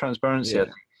 The transparency, Yeah.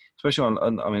 especially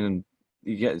on. I mean,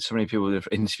 you get so many people with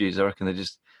interviews. I reckon they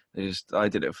just. I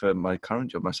did it for my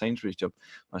current job, my Sainsbury's job,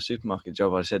 my supermarket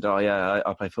job. I said, "Oh yeah,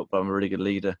 I play football. I'm a really good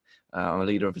leader. I'm a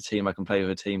leader of a team. I can play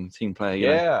with a team player."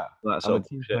 Yeah. That I'm sort a of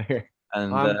team shit. player.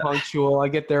 And I'm punctual. I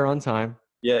get there on time.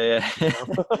 Yeah.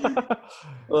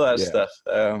 All that Yeah. stuff.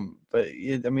 But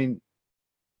yeah, I mean,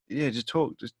 just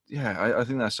talk. I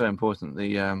think that's so important.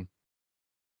 The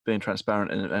being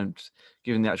transparent and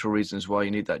giving the actual reasons why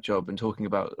you need that job, and talking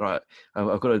about, right,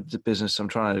 I've got a business, I'm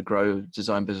trying to grow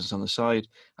design business on the side.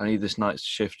 I need this night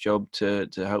shift job to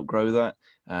help grow that.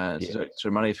 So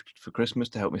money for Christmas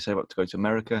to help me save up to go to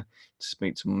America to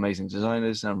meet some amazing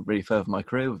designers and really further my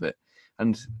career with it.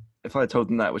 And if I told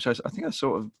them that, which I think I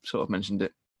sort of mentioned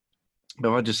it, but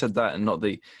if I just said that and not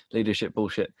the leadership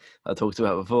bullshit I talked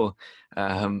about before,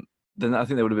 then I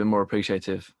think they would have been more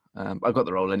appreciative. I got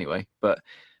the role anyway, but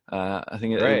I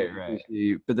think Right, it right.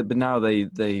 but now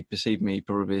they perceive me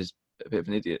probably as a bit of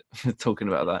an idiot talking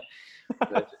about that.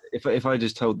 But if I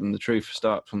just told them the truth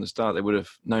from the start, they would have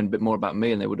known a bit more about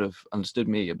me and they would have understood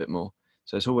me a bit more.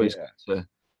 So it's always Yeah. good to,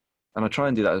 and I try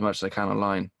and do that as much as I can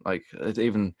online. Like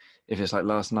even if it's like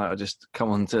last night, I just come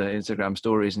onto Instagram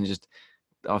stories and just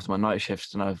after my night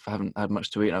shifts and I haven't had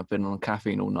much to eat and I've been on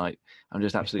caffeine all night. I'm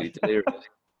just absolutely delirious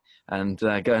and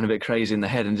going a bit crazy in the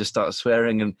head and just start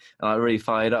swearing and I'm really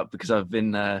fired up because I've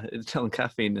been on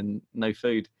caffeine and no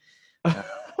food.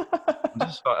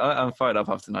 I'm fired up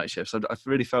after night shifts. I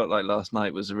really felt like last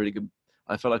night was a really good.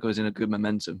 I felt like I was in a good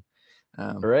momentum.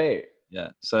 Right. Yeah.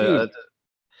 So, Dude.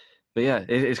 but yeah,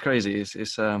 it's crazy.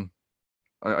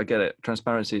 I get it.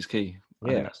 Transparency is key. I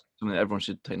think Yeah. that's something that everyone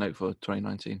should take note for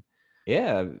 2019.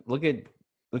 Yeah. Look at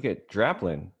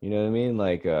Draplin. You know what I mean?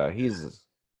 Like I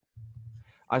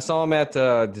saw him at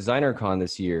Designer Con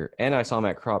this year, and I saw him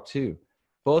at Crop too.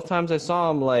 Both times I saw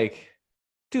him, like,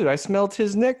 dude, I smelled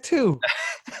his neck too.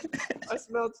 I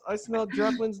smelled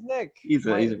Draplin's neck. He's a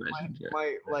My legend. Yeah.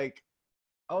 my like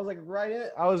I was like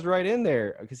I was right in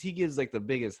there because he gives like the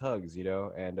biggest hugs,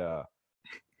 and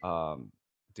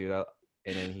dude, and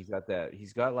then he's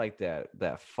got like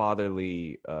that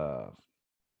fatherly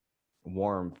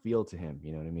warm feel to him,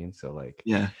 you know what I mean? So like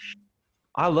Yeah.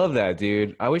 I love that,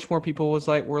 dude. I wish more people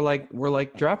were like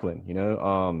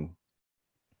Draplin,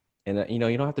 and you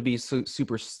don't have to be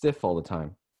super stiff all the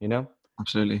time,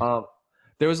 Absolutely.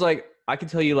 There was like I can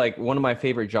tell you like one of my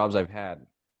favorite jobs I've had,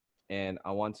 and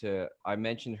I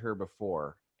mentioned her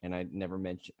before, and I never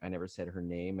said her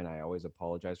name, and I always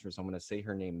apologize for her, so I'm gonna say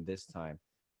her name this time.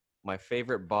 My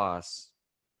favorite boss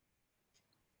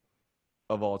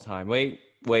of all time. Wait,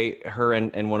 her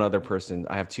and one other person.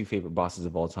 I have two favorite bosses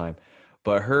of all time,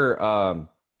 but her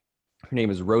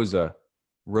name is Rosa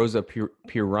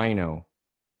Purino.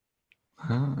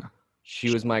 Ah.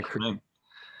 She was my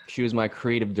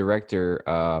creative director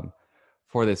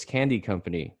for this candy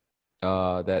company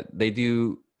that they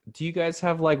do. Do you guys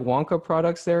have like Wonka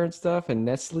products there and stuff, and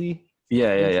Nestle?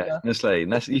 Yeah. Nestle.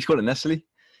 You call it Nestle?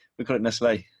 We call it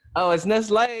Nestle. Oh, it's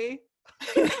Nestle.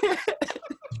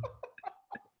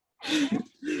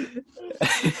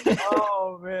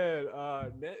 Oh man,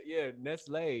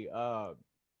 Nestle.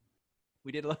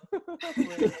 We did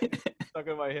stuck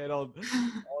in my head all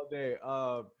day.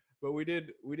 But we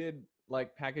did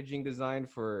like packaging design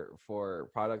for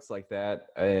products like that,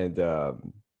 and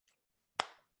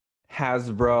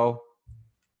Hasbro,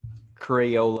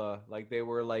 Crayola, like they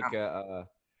were like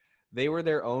they were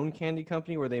their own candy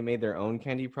company where they made their own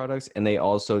candy products, and they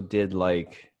also did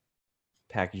like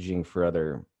packaging for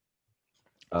other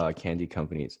candy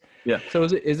companies. Yeah. So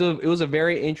it was a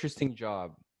very interesting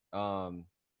job.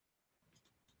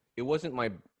 It wasn't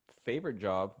my favorite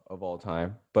job of all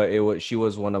time, but she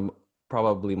was one of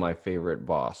probably my favorite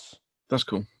boss. That's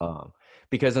cool.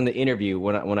 Because in the interview,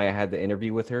 when I had the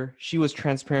interview with her, she was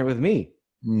transparent with me.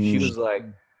 She was like,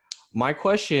 my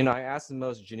question, I asked the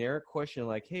most generic question,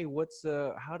 like, hey,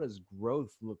 how does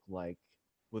growth look like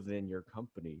within your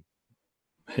company?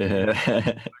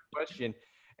 Question.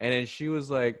 And then she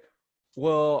was like,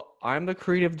 well, I'm the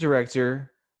creative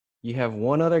director. You have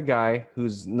one other guy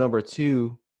who's number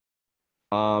 2,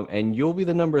 and you'll be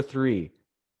the number 3.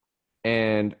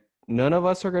 And none of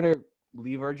us are going to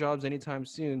leave our jobs anytime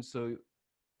soon. So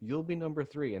you'll be number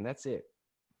 3, and that's it.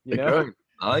 I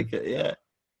like it, yeah.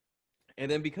 And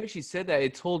then because she said that,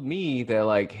 it told me that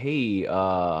like, hey,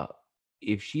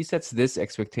 if she sets this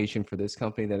expectation for this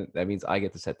company, then that means I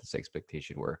get to set this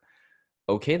expectation where,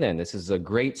 okay, then this is a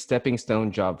great stepping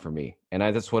stone job for me. And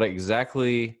that's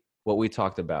exactly what we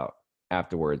talked about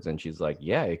afterwards. And she's like,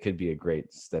 yeah, it could be a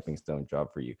great stepping stone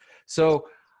job for you. So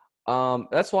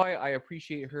that's why I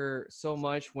appreciate her so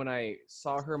much. When I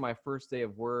saw her my first day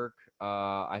of work,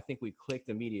 I think we clicked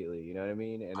immediately, you know what I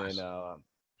mean? And then,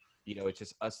 it's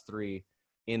just us 3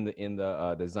 in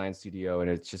the design studio. And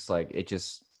it's just like,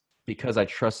 because I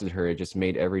trusted her, it just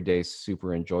made every day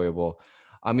super enjoyable.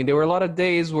 I mean, there were a lot of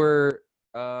days where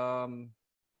it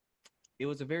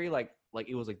was a very like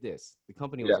it was like this. The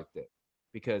company was like this,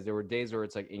 because there were days where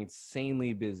it's like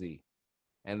insanely busy,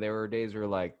 and there were days where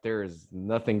like there is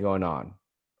nothing going on.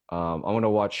 I want to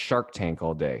watch Shark Tank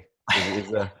all day.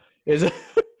 Is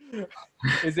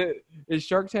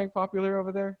Shark Tank popular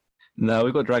over there? No,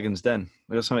 we've got Dragon's Den.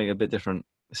 We've got something a bit different.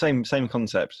 Same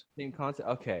concept. Same concept.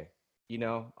 Okay,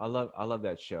 I love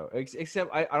that show.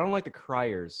 Except I don't like the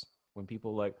criers. When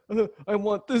people like, I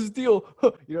want this deal,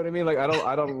 you know what I mean? Like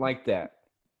I don't like that.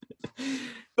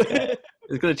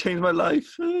 It's gonna change my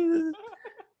life. I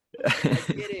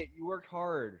get it. You worked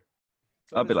hard.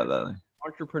 I'll be like that.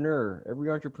 Entrepreneur. Every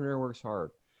entrepreneur works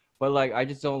hard. But like, I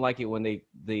just don't like it when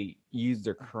they use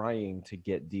their crying to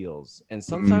get deals, and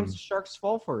sometimes sharks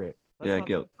fall for it. Let's Yeah, not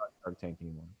guilt. talk about Shark Tank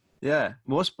anymore. Yeah.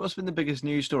 What's been the biggest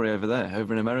news story over there,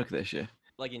 over in America this year?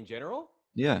 Like in general.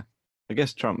 Yeah, I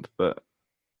guess Trump, but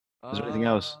is there anything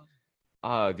else?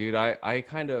 Dude, I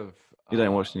kind of You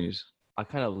don't watch news. I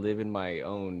kind of live in my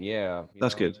own. Yeah,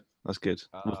 That's good. That's good.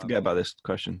 We'll forget about this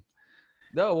question.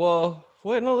 No, well,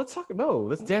 wait, no, let's talk. No,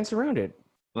 let's dance around it.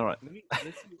 All right.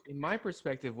 Let's see, in my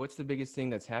perspective, what's the biggest thing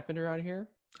that's happened around here?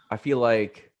 I feel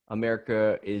like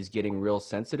America is getting real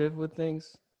sensitive with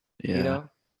things. Yeah. You know,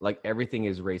 like everything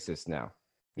is racist now.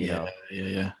 You know,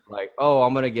 Yeah. like, oh,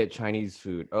 I'm gonna get Chinese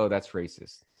food. Oh, that's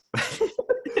racist.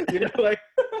 You know, like.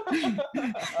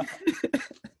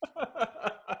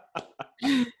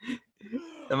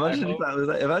 Imagine if that was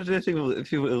like, imagine if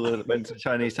people went to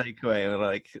Chinese takeaway and were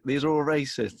like, these are all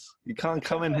racists. You can't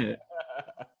come in here.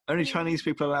 Only Chinese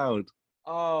people allowed.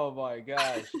 Oh my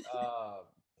gosh.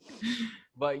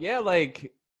 But yeah,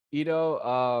 like, you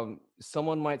know,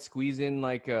 someone might squeeze in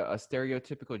like a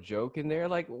stereotypical joke in there.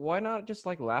 Like, why not just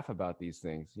like laugh about these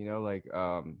things? You know, like,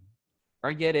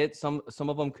 I get it. Some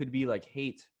of them could be like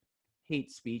hate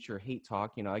speech or hate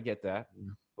talk. You know, I get that.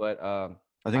 But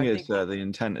I think it's the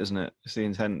intent, isn't it? It's the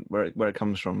intent where it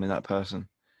comes from in that person.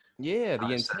 Yeah, the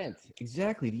intent.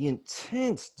 Exactly, the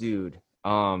intent, dude.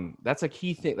 That's a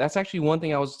key thing. That's actually one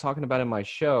thing I was talking about in my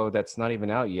show that's not even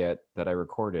out yet that I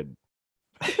recorded.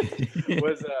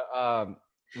 Was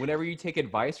whenever you take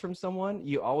advice from someone,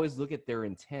 you always look at their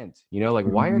intent. You know, like,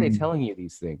 why are they telling you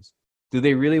these things? Do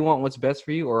they really want what's best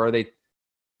for you, or are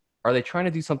they trying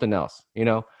to do something else? You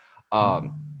know,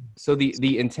 so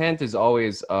the intent is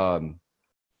always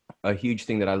a huge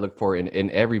thing that I look for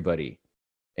in everybody.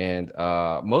 And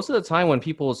most of the time when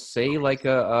people say like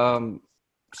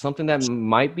something that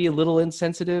might be a little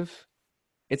insensitive,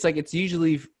 it's like it's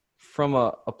usually from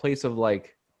a place of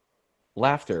like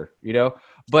laughter, you know.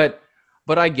 But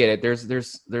I get it.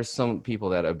 There's some people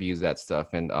that abuse that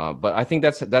stuff, and but I think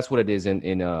that's what it is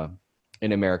in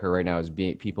America right now, is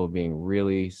people being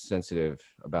really sensitive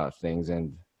about things.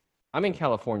 And I'm in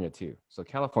California too, so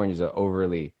California is an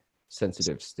overly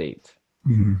sensitive state,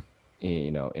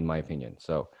 you know, in my opinion.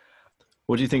 So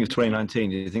what do you think of 2019?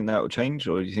 Do you think that will change,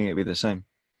 or do you think it'll be the same?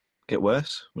 Get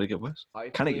worse? Will it get worse?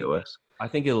 Can it get worse? I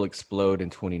think it'll explode in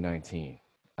 2019.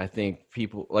 I think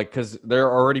people like, because there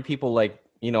are already people like,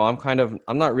 you know,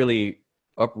 I'm not really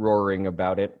uproaring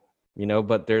about it, you know,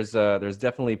 but there's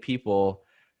definitely people,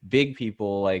 big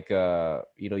people like,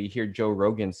 you know, you hear Joe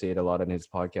Rogan say it a lot in his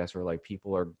podcast, where like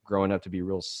people are growing up to be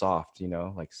real soft, you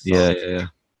know, like soft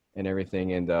and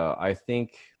everything. And I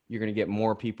think you're going to get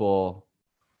more people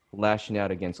lashing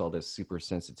out against all this super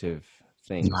sensitive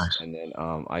things. Nice. And then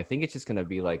I think it's just going to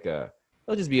be like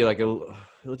it'll just be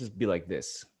like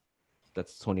this.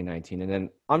 That's 2019. And then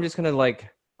I'm just going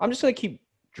to keep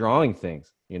drawing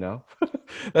things, you know.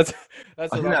 that's I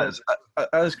think that's,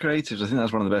 as creatives, I think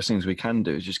that's one of the best things we can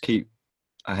do, is just keep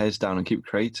our heads down and keep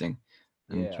creating,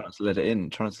 and trying to let it in,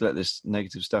 trying to let this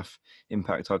negative stuff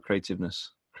impact our creativity.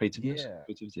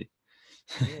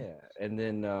 Yeah. And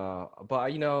then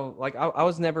but you know, like I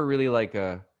was never really like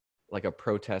a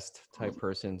protest type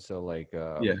person, so like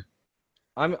I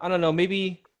don't know,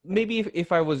 maybe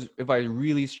if I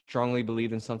really strongly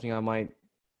believed in something, I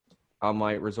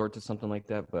might resort to something like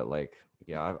that. But like,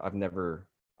 yeah,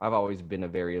 I've always been a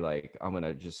very like, I'm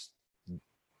gonna just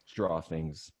draw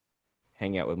things,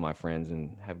 hang out with my friends,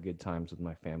 and have good times with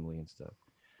my family and stuff.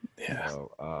 Yeah.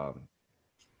 So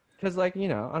because like, you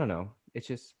know, I don't know, it's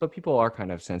just, but people are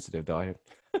kind of sensitive though.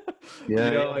 You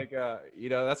know, like you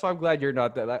know, that's why I'm glad you're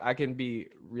not that. Like, I can be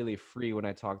really free when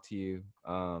I talk to you.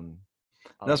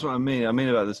 That's what I mean. I mean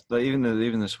about this, like, even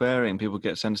the swearing, people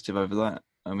get sensitive over that.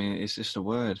 I mean, it's just a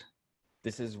word.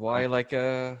 This is why, like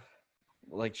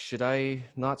should I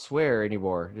not swear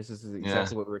anymore? This is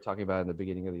exactly what we were talking about in the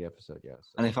beginning of the episode.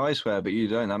 Yes. And if I swear but you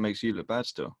don't, that makes you look bad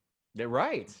still. They're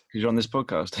right. Because you're on this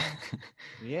podcast.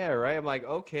 Yeah, right. I'm like,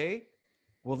 okay,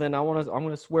 well then I'm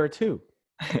gonna swear too.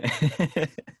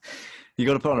 You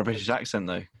got to put on a British accent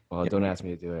though. Well, don't ask me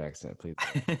to do an accent, please.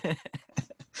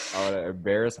 I would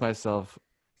embarrass myself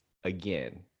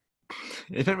again.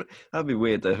 That'd be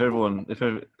weird though. Going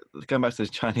back to the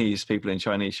Chinese people in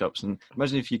Chinese shops, and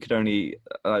imagine if you could only,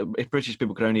 if British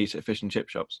people could only eat at fish and chip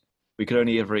shops, we could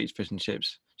only ever eat fish and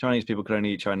chips. Chinese people could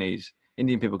only eat Chinese.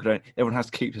 Indian people could only. Everyone has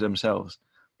to keep to themselves.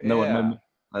 No one.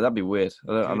 That'd be weird.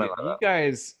 Dude, if you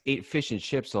guys ate fish and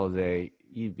chips all day,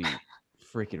 you'd be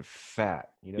freaking fat.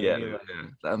 You know? Yeah.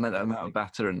 That amount of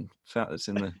batter and fat that's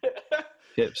in the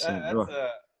chips and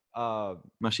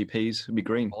mushy peas would be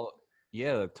green.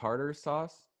 Yeah, the tartar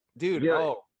sauce, dude. Yeah.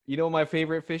 Oh, You know, my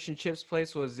favorite fish and chips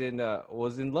place was in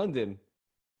London,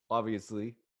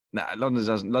 obviously. Nah, London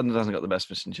doesn't got the best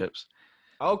fish and chips.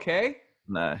 Okay.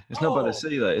 No, it's not by the Oh,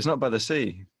 sea though. It's not by the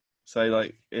sea. So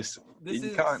like it's this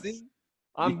you is can't. see,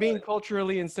 I'm being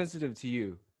culturally insensitive to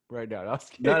you right now. I was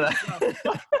No, kidding.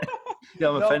 no. Yeah,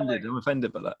 I'm No, offended. I'm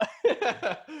offended by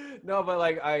that. no, but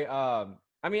like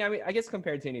I guess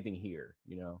compared to anything here,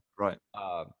 Right.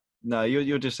 um, No,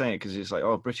 you're just saying it because it's like,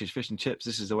 oh, British fish and chips.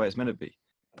 This is the way it's meant to be.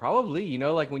 probably,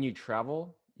 like when you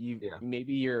travel, Yeah.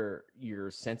 maybe your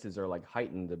senses are like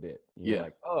heightened a bit. Yeah.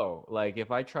 Like, oh, like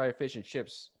if I try fish and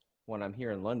chips when I'm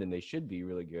here in London, they should be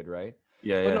really good, right?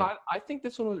 Yeah, But no, yeah. I think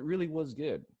this one really was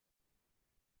good.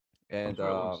 I'm And sure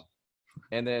it was.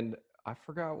 and then I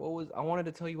forgot I wanted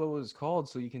to tell you what it was called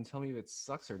so you can tell me if it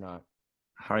sucks or not.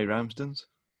 Harry Ramsden's.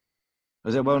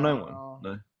 Is it a well-known one? No,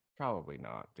 No, probably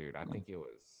not, dude. I no. think it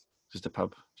was Just a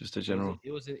pub, just a it was general.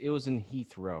 it was in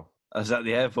Heathrow. I was at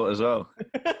the airport as well.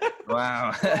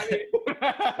 Wow. Well, I mean,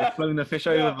 They've flown the fish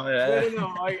no, over by air.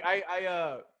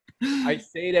 no. I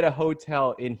stayed at a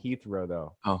hotel in Heathrow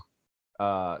though. Oh.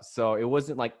 So it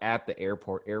wasn't like at the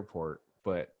airport,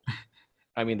 but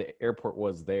I mean the airport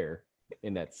was there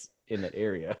in that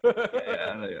area.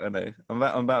 Yeah, I know. I'm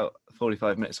about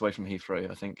 45 minutes away from Heathrow,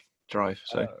 I think, drive.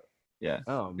 So, yeah.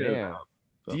 Oh Good man. about,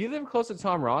 but- Do you live close to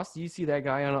Tom Ross? Do you see that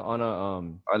guy on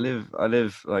a I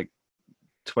live like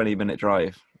 20-minute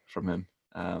drive from him.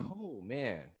 Oh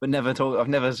man. But I've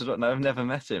never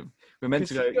met him. We're meant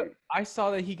to 'Cause go. I saw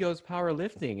that he goes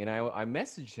powerlifting, and I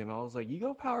messaged him. I was like, "You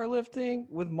go powerlifting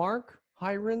with Mark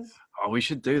Hirons?" Oh, we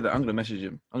should do that. I'm gonna message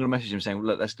him. I'm gonna message him saying,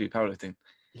 "Look, let's do powerlifting."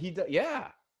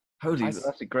 Yeah, Holy, I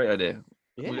that's a great idea.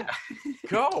 yeah.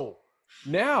 Go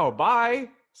now. Bye.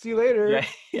 See you later.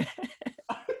 Yeah.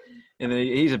 And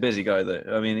he's a busy guy, though.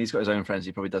 I mean, he's got his own friends.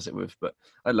 He probably does it with, but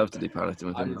I'd love to do powerlifting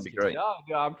with him. That'd be great. No,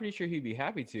 I'm pretty sure he'd be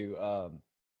happy to.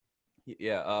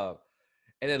 Yeah.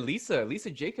 And then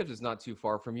Lisa Jacobs is not too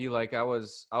far from you. Like I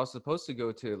was supposed to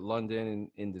go to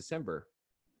London in December.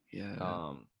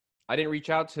 Yeah. I didn't reach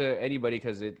out to anybody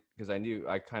because I knew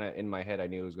I kind of in my head I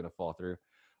knew it was gonna fall through,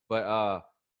 but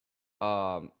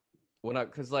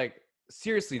because like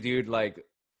seriously, dude, like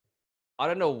I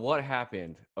don't know what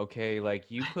happened. Okay, like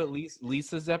you put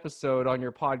Lisa's episode on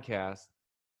your podcast,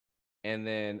 and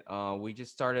then we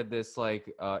just started this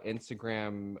like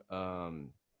Instagram.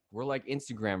 We're like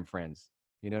Instagram friends.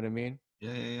 You know what I mean?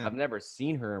 Yeah. I've never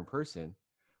seen her in person,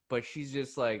 but she's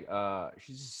just like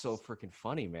she's just so freaking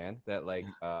funny, man. That like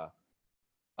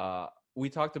we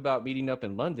talked about meeting up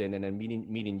in London and then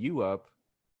meeting you up.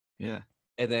 Yeah.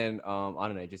 And then I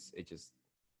don't know, it just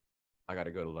I got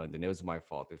to go to London. It was my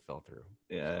fault. It fell through.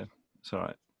 Yeah. It's all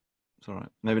right. It's all right.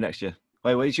 Maybe next year.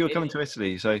 Wait, you're coming to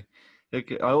Italy, so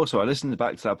I listened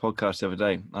back to that podcast the other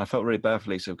day, and I felt really bad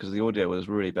for Lisa because the audio was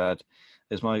really bad.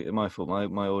 It's my fault.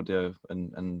 My audio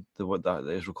and what that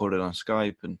is recorded on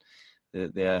Skype, and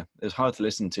yeah, it's hard to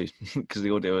listen to because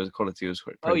the audio quality was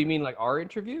quite. Oh, you mean like our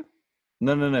interview?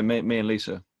 No. Me and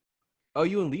Lisa. Oh,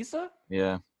 you and Lisa?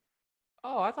 Yeah.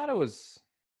 Oh, I thought it was.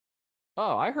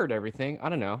 Oh, I heard everything. I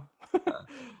don't know.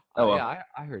 Oh, well. Yeah,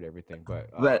 I heard everything, but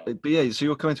yeah. So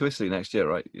you're coming to Italy next year,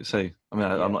 right? So I mean,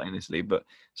 Yeah. I'm not in Italy, but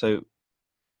so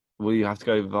will you have to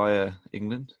go via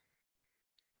England,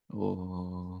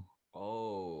 or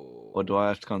do I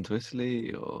have to come to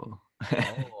Italy, or?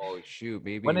 Oh shoot,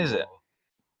 maybe. When is it?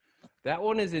 That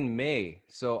one is in May.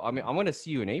 So I mean, I'm gonna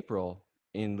see you in April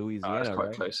in Louisiana. That's quite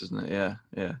right? close, isn't it?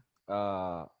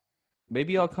 Yeah.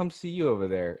 Maybe I'll come see you over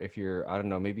there if you're. I don't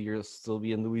know. Maybe you'll still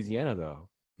be in Louisiana though.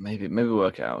 Maybe we'll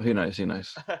work it out. Who knows?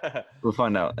 We'll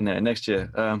find out. And then next year.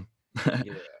 Yeah,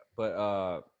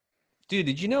 but dude,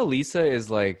 did you know Lisa is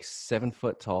like 7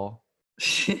 foot tall?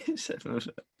 7 foot.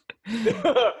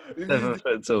 7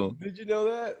 foot tall. Did you know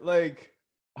that? Like,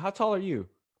 how tall are you?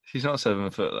 She's not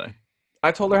 7 foot though.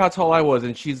 I told her how tall I was,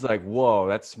 and she's like, "Whoa,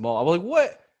 that's small." I'm like,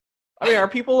 "What?" I mean, are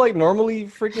people like normally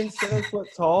freaking 7 foot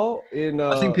tall?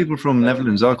 I think people from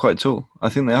Netherlands are quite tall. I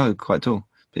think they are quite tall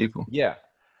people. Yeah,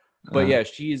 but yeah,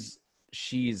 she's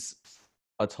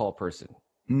a tall person,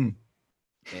 and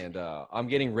I'm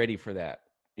getting ready for that.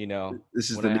 You know,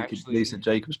 this is when the Lisa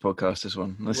Jacobs podcast. This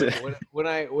one. When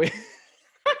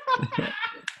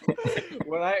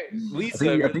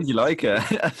Lisa, I think you like her.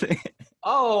 I think.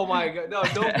 Oh my god! No,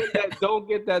 don't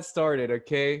get that started.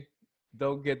 Okay,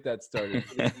 don't get that started.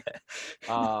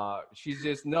 She's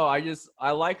just no.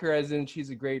 I like her as in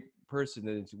she's a great person,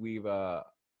 and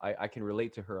I can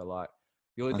relate to her a lot.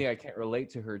 The only thing I can't relate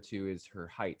to her to is her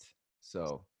height.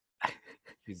 So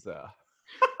she's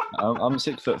I'm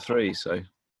 6'3", so.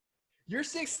 You're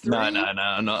 6'3". No,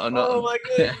 I'm not. Oh my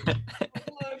god!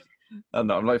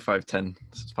 No, I'm like 5'10",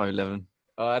 5'11".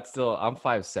 That's still. I'm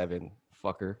 5'7",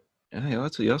 fucker. Yeah,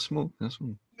 you're small. You're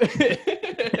small.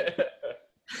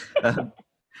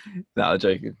 No, I'm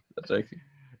joking. I'm joking.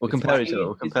 We'll compare each other.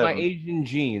 We'll It's compare my them. Asian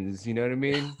genes. You know what I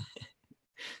mean?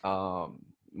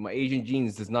 My Asian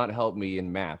genes does not help me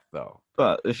in math, though.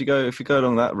 But if you go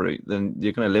along that route, then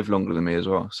you're going to live longer than me as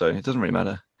well. So it doesn't really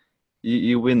matter.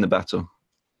 You win the battle.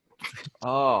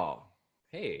 Oh,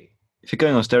 hey. If you're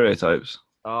going on stereotypes,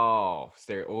 What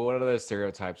other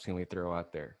stereotypes can we throw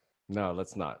out there? No,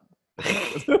 let's not.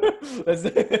 Let's,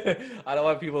 I don't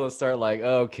want people to start like,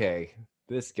 okay,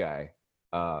 this guy.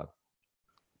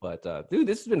 Dude,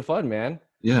 this has been fun, man.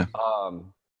 yeah,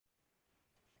 Um,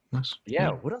 nice. yeah.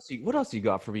 What else you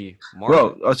got for me, Mark?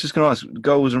 Well, I was just going to ask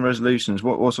goals and resolutions.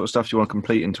 What sort of stuff do you want to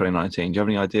complete in 2019? Do you have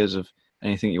any ideas of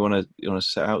anything you want to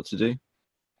set out to do?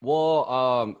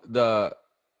 Well,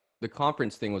 the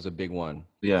conference thing was a big one.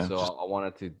 Yeah. So I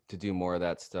wanted to do more of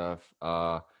that stuff.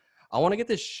 I want to get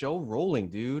this show rolling,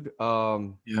 dude.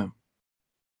 Yeah.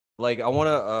 Like I want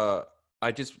to.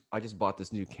 I just bought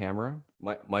this new camera.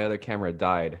 My other camera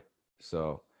died,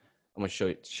 so I'm gonna show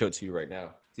it to you right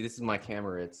now. See, this is my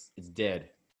camera. It's dead.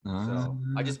 So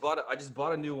I just bought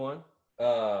a new one.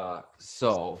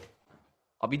 So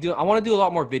I want to do a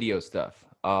lot more video stuff.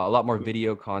 A lot more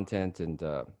video content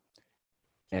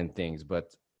and things.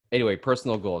 But anyway,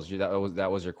 personal goals.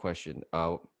 That was your question.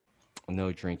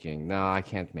 No drinking. No, I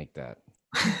can't make that.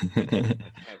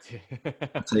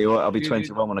 I'll tell you what, I'll be Dude,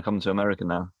 21 when I come to America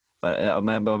now. But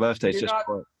my birthday's You're just not-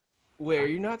 quite, Wait, are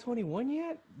you not 21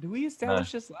 yet? Did we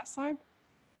establish this last time?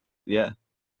 yeah.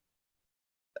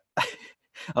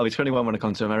 I'll be 21 when I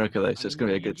come to America though, so it's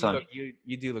gonna be a good time.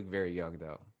 You do look very young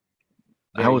though.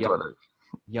 How Very old do I young, look?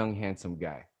 young, handsome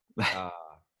guy.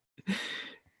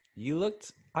 You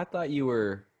looked. I thought you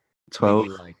were 12.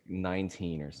 maybe like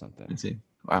 19 or something. Let's see.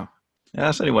 Wow. Yeah,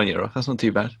 that's only 1 year off. That's not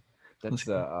too bad. That's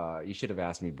you should have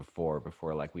asked me before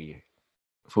like we.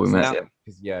 Before we met.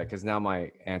 Now, because now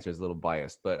my answer is a little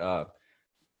biased, but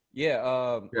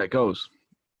yeah. Yeah, goals.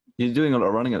 You're doing a lot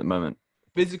of running at the moment.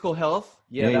 Physical health,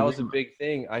 Yeah, that you was a do. big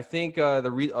thing. I think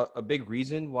a big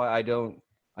reason why I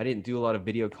didn't do a lot of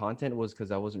video content was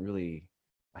because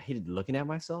I hated looking at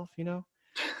myself, you know.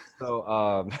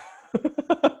 So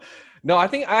no, I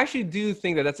actually do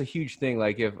think that that's a huge thing.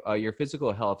 Like if your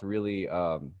physical health really,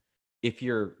 if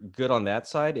you're good on that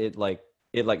side, it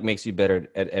makes you better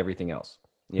at everything else.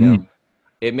 You know,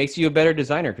 it makes you a better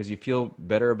designer because you feel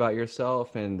better about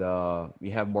yourself and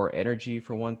you have more energy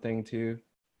for one thing too.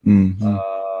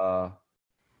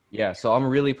 Yeah, so I'm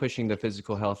really pushing the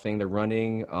physical health thing, the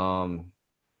running. I'm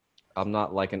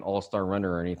not like an all-star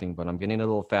runner or anything, but I'm getting a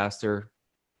little faster.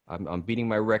 I'm beating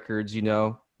my records, you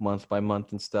know, month by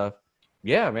month and stuff.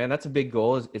 Yeah, man, that's a big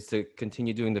goal is to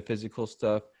continue doing the physical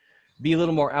stuff. Be a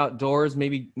little more outdoors,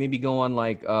 maybe go on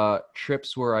like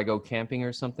trips where I go camping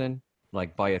or something,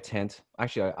 like buy a tent.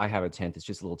 Actually, I have a tent. It's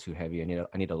just a little too heavy.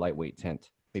 I need a lightweight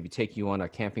tent. Maybe take you on a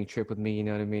camping trip with me, you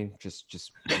know what I mean?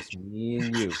 Just me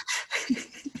and you.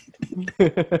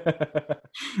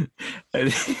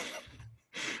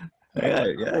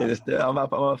 yeah. I'm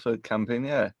up for camping,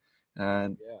 yeah,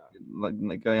 and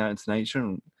like going out into nature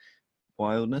and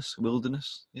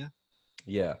wilderness. Yeah.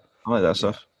 Yeah. I like that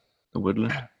stuff. The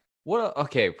woodland.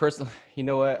 Okay, personally, you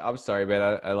know what? I'm sorry,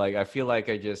 man. I feel like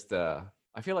I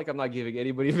feel like I'm not giving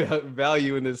anybody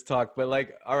value in this talk, but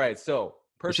like, all right, so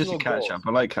It's just personal a catch goals. up.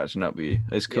 I like catching up with you.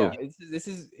 It's cool.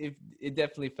 Yeah, it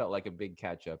definitely felt like a big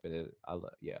catch up, and hell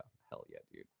yeah,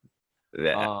 dude.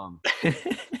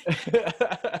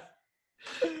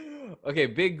 Okay,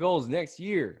 big goals next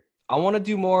year. I want to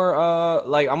do more.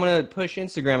 Like I'm gonna push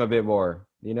Instagram a bit more.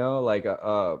 You know, like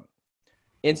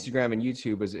Instagram and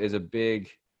YouTube is a big.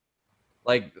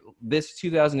 Like this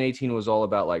 2018 was all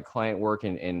about like client work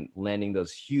and landing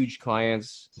those huge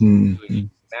clients, doing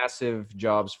massive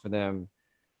jobs for them.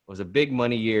 It was a big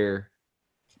money year.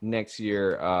 Next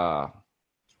year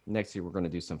we're going to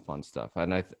do some fun stuff.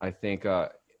 And I think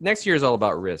next year is all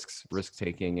about risk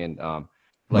taking. And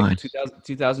like Nice.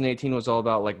 2018 was all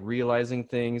about like realizing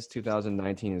things.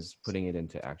 2019 is putting it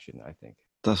into action, I think.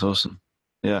 That's awesome.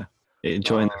 Yeah.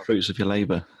 Enjoying the fruits of your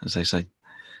labor, as they say.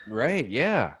 Right.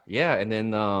 Yeah. Yeah. And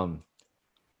then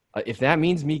if that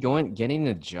means me getting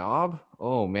a job,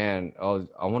 oh man. Oh,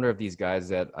 I wonder if these guys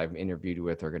that I've interviewed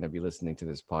with are going to be listening to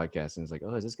this podcast and it's like,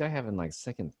 oh, is this guy having like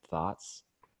second thoughts?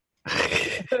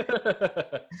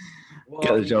 Well,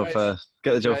 Get the you job guys- first.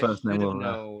 Get the you job guys first, and then should have we'll.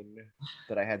 known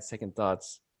that I had second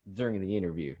thoughts during the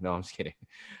interview. No, I'm just kidding.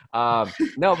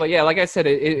 No, but yeah, like I said,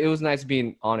 it was nice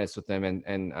being honest with them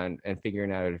and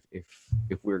figuring out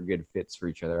if we're good fits for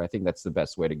each other. I think that's the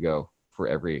best way to go for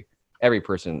every every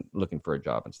person looking for a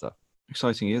job and stuff.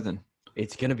 Exciting year then.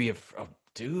 It's gonna be a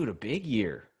big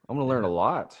year. I'm gonna learn a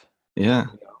lot. Yeah.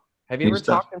 Have you New ever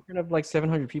stuff. talked in front of like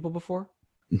 700 people before?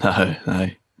 No.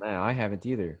 Man, I haven't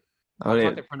either. Oh, I've yeah.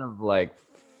 talked in front of like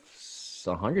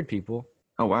 100 people.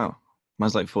 Oh wow.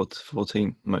 Mine's like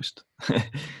 14 most.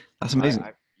 That's I, amazing.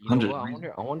 I you know 100.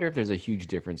 what? I wonder if there's a huge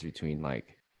difference between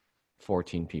like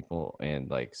 14 people and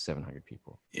like 700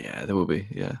 people. Yeah, there will be.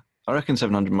 Yeah. I reckon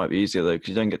 700 might be easier though, because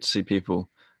you don't get to see people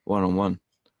one on one.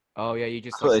 Oh yeah, you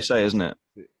just That's what they say, isn't it?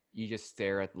 you just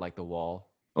stare at like the wall.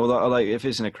 Although, like, if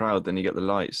it's in a crowd, then you get the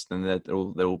lights. Then they're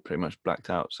all pretty much blacked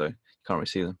out, so you can't really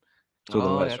see them. So all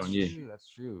the Oh, lights are that's on you. true. That's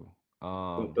true.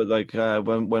 But like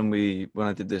when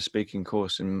I did this speaking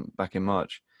course back in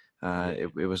March,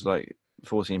 it was like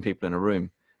 14 people in a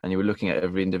room, and you were looking at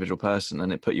every individual person,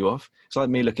 and it put you off. It's like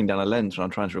me looking down a lens when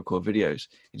I'm trying to record videos.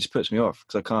 It just puts me off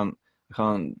because I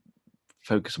can't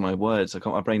focus on my words.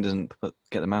 My brain doesn't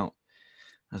get them out.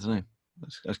 I don't know. I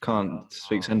just can't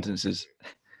speak sentences.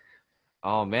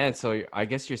 Oh man, so I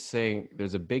guess you're saying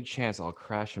there's a big chance I'll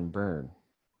crash and burn.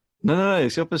 No,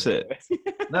 it's the opposite.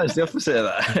 No, it's the opposite of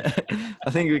that. I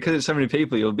think because it's so many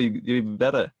people, you'll be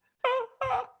better.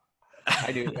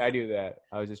 I knew that.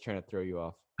 I was just trying to throw you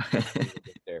off.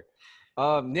 There.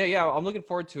 Yeah, I'm looking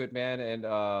forward to it, man, and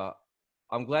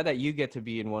I'm glad that you get to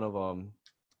be in one of them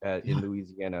in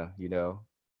Louisiana. You know,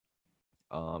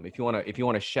 if you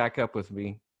wanna shack up with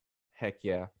me, heck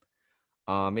yeah.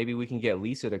 Maybe we can get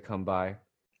Lisa to come by,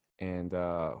 and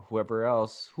whoever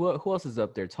else. Who else is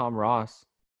up there? Tom Ross.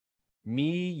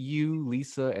 Me, you,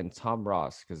 Lisa, and Tom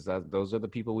Ross, because those are the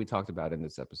people we talked about in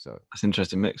this episode. That's an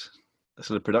interesting mix.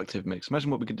 That's a productive mix. Imagine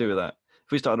what we could do with that.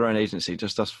 If we started our own agency,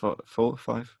 just us four.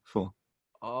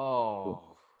 Oh.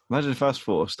 Imagine if us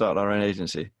four started our own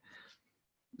agency.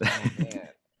 Oh man.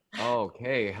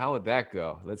 Okay, how would that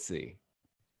go? Let's see.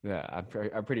 Yeah, I'm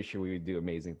pretty sure we would do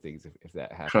amazing things if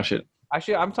that happened. Crush it.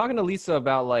 Actually, I'm talking to Lisa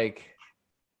about like,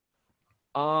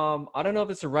 I don't know if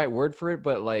it's the right word for it,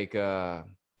 but like,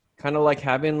 kind of like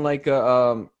having like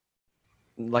a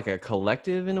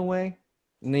collective in a way.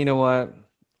 And you know what?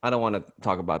 I don't want to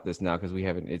talk about this now because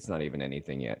it's not even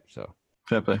anything yet. So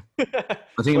Fair play.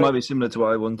 I think it might be similar to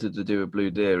what I wanted to do with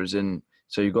Blue Deer, as in,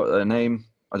 so you've got a name.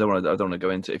 I don't want to go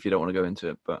into it if you don't want to go into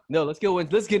it, but no, let's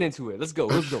get into it. Let's go.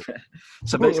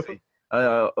 So basically,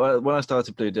 when I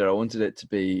started Blue Deer, I wanted it to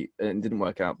be, and it didn't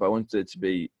work out, but I wanted it to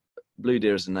be Blue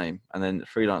Deer as the name, and then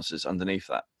freelancers underneath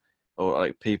that, or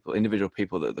like individual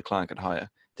people that the client could hire,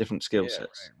 different skill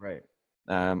sets. Right.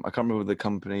 I can't remember the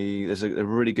company. There's a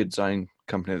really good design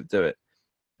company that do it.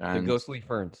 The Ghostly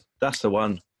Ferns. That's the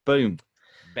one. Boom.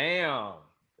 Bam.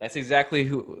 That's exactly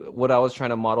what I was trying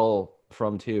to model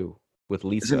from too with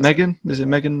Lisa. Is it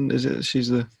Megan?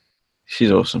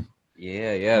 She's awesome.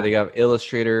 Yeah. They have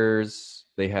illustrators.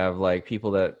 They have like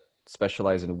people that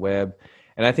specialize in web.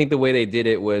 And I think the way they did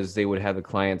it was they would have the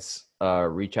clients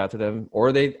reach out to them,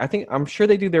 or I'm sure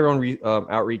they do their own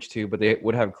outreach too, but they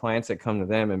would have clients that come to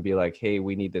them and be like, hey,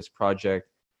 we need this project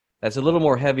that's a little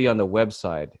more heavy on the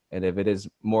website. And if it is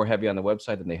more heavy on the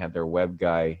website, then they have their web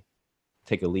guy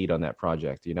take a lead on that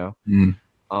project, you know?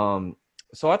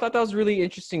 So I thought that was a really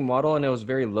interesting model, and it was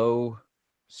very low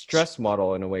stress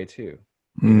model in a way too.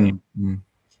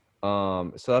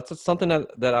 So that's something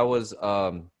that I was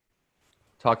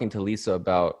talking to Lisa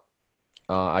about.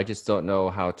 I just don't know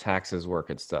how taxes work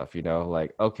and stuff, you know,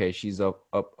 like, okay, she's up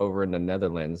over in the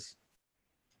Netherlands.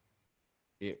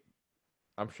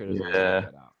 I'm sure there's a way to work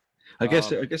that out. I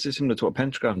guess it's similar to what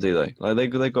Pentagram do though.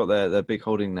 Like they got their big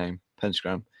holding name,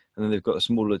 Pentagram, and then they've got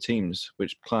smaller teams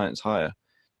which clients hire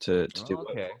to do work.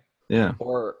 Okay. Yeah.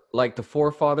 Or like the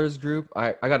Forefathers group.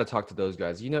 I got to talk to those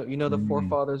guys. You know the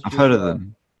Forefathers group? I've heard of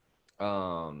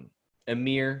them.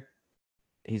 Amir,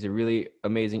 he's a really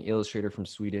amazing illustrator from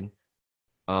Sweden.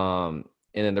 And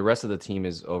then the rest of the team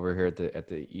is over here at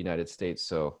the United States.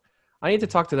 So I need to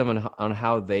talk to them on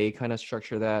how they kind of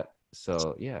structure that.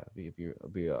 So yeah,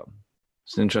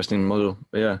 it's an interesting model.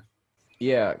 But yeah.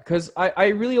 Yeah, because I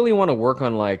really only want to work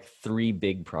on like 3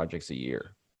 big projects a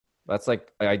year. That's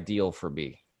like ideal for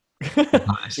me.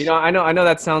 Nice. You know, I know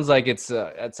that sounds like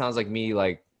that sounds like me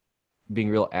like being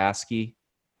real asking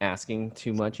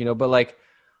too much, you know, but like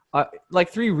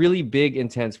 3 really big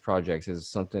intense projects is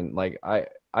something like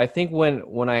I think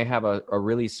when I have a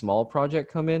really small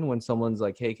project come in, when someone's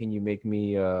like, hey, can you make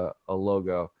me a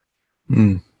logo?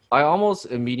 I almost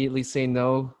immediately say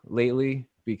no lately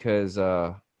because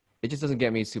it just doesn't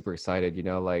get me super excited, you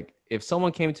know, like if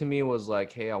someone came to me and was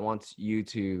like, hey, I want you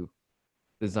to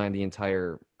design the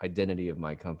entire identity of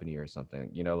my company or something,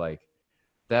 you know, like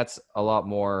that's a lot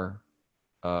more,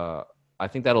 I I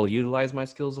think that'll utilize my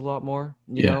skills a lot more,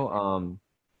 you Yeah. know,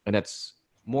 and that's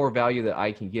more value that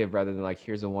I can give rather than like,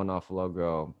 here's a one-off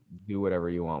logo, do whatever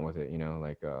you want with it, you know,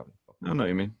 like, I know what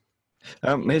you mean.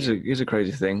 yeah, Here's a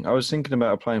crazy thing. I was thinking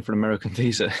about applying for an American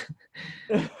visa,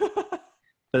 yeah.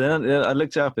 but then I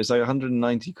looked it up. It's like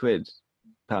 190 quid,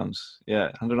 pounds. Yeah,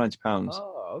 190 pounds,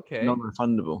 Oh, okay.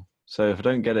 non-refundable. So if I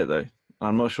don't get it though,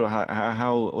 I'm not sure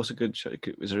how what's a good.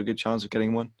 Is there a good chance of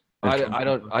getting one?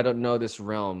 I don't know this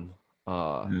realm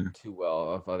Yeah. too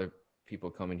well of other people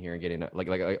coming here and getting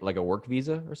like a work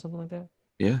visa or something like that.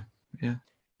 Yeah, yeah.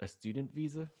 A student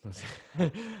visa?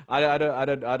 I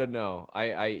don't know.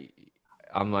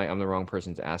 I'm the wrong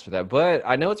person to ask for that, but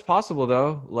I know it's possible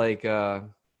though. Like,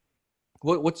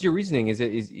 what's your reasoning?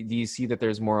 Do you see that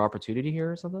there's more opportunity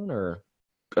here or something, or?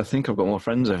 I think I've got more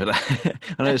friends over there.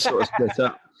 I know it's sort of split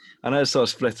up. I know it's sort of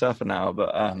split up now,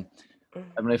 but I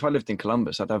mean, if I lived in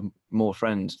Columbus, I'd have more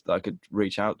friends that I could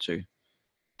reach out to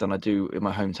than I do in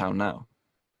my hometown now.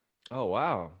 Oh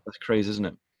wow! That's crazy, isn't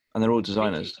it? And they're all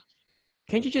designers.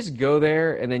 Can't you just go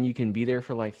there and then you can be there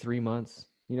for like 3 months?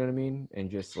 You know what I mean? And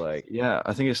just like, Yeah,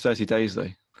 I think it's 30 days though.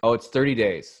 oh, it's 30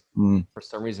 days. Mm. For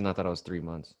some reason, I thought it was 3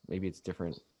 months. Maybe it's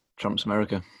different. Trump's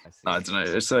America. I see. No, I don't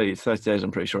know. It's 30 days.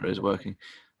 I'm pretty sure it is working.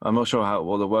 I'm not sure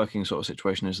what the working sort of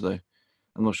situation is though.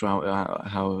 I'm not sure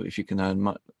how if you can earn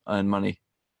money.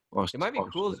 It might be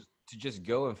cool to just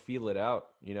go and feel it out,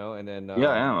 you know, and then. Yeah,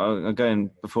 I am. I'm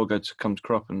going before I come to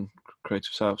Crop and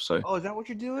Creative South. So. Oh, is that what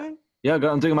you're doing? Yeah,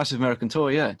 I'm doing a massive American tour.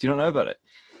 Yeah, do you not know about it?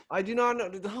 I do not know.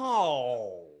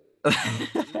 Oh,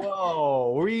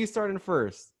 whoa! Where are you starting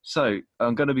first? So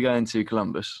I'm going to be going to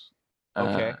Columbus,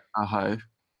 Okay. Ohio,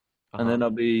 and then I'll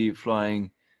be flying.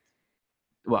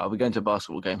 Well, I'll be going to a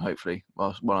basketball game hopefully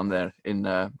while I'm there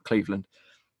in Cleveland,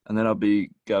 and then I'll be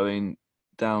going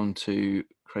down to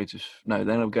then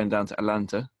I'm going down to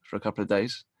Atlanta for a couple of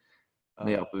days,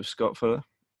 meet up with Scott Fuller,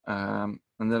 and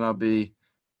then I'll be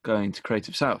going to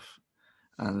Creative South.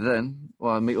 And then,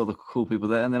 I meet all the cool people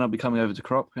there, and then I'll be coming over to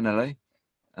Crop in LA,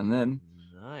 and then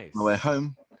nice. on my way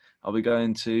home, I'll be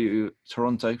going to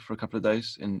Toronto for a couple of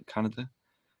days in Canada,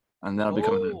 and then I'll be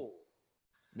coming home.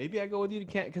 Maybe I go with you to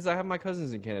Canada because I have my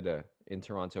cousins in Canada, in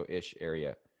Toronto-ish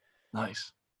area.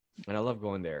 Nice. And I love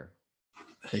going there.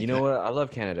 You know what? I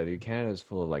love Canada, dude. Canada is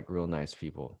full of like real nice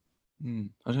people.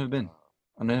 I've never been.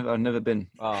 I've never been.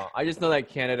 I just know that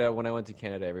Canada. When I went to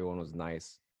Canada, everyone was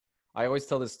nice. I always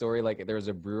tell this story. Like there was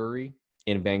a brewery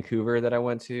in Vancouver that I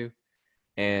went to,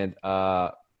 and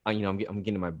I'm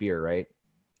getting my beer right,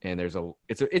 and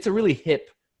it's a really hip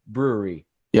brewery.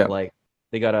 Yeah. Like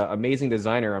they got an amazing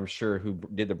designer, I'm sure, who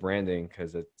did the branding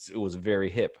because it was very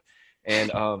hip,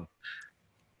 and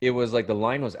it was like the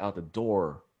line was out the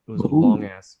door. It was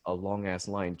a long ass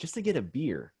line just to get a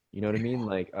beer. You know what I mean?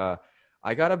 Like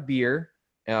I got a beer,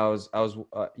 and I was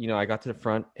I got to the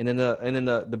front, and then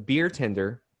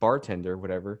the bartender,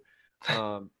 whatever,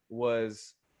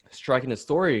 was striking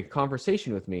a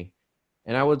conversation with me,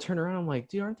 and I would turn around. I'm like,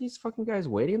 dude, aren't these fucking guys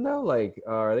waiting though? Like,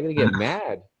 are they gonna get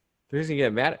mad? They're just gonna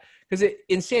get mad because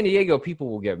in San Diego, people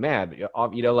will get mad.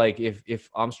 You know, like if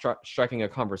I'm striking a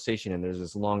conversation and there's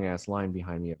this long ass line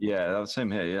behind me. Yeah, that was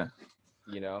same here. Yeah.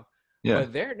 You know. Yeah.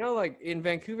 But like in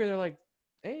Vancouver, they're like,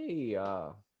 hey,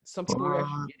 some people are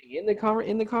actually getting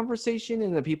in the conversation,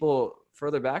 and the people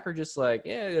further back are just like,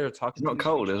 yeah, they're talking. It's not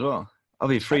cold as well. I'll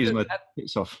be freezing my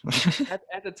tits off.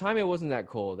 At the time, it wasn't that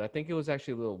cold. I think it was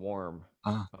actually a little warm,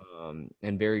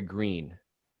 and very green,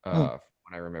 when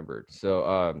I remembered.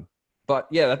 So, but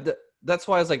yeah, that's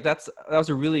why I was like, that was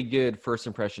a really good first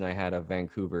impression I had of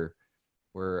Vancouver,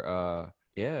 where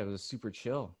yeah, it was super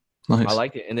chill. Nice. I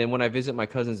liked it. And then when I visit my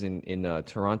cousins in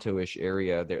Toronto-ish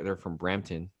area, they're from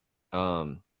Brampton.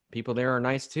 People there are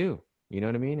nice too. You know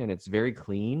what I mean? And it's very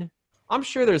clean. I'm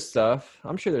sure there's stuff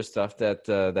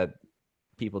that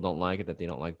people don't like it, that they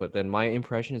don't like. But then my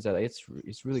impression is that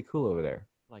it's really cool over there.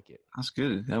 I like it. That's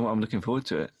good. I'm looking forward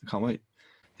to it. I can't wait.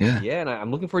 Yeah. Yeah, and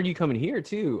I'm looking forward to you coming here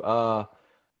too.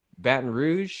 Baton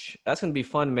Rouge, that's gonna be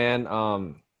fun, man.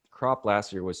 Crop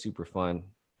last year was super fun.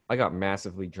 I got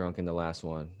massively drunk in the last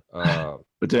one.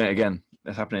 We're doing it again.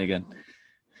 It's happening again.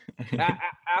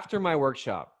 After my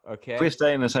workshop, okay? We're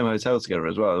staying in the same hotel together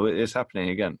as well. It's happening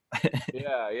again.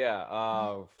 Yeah.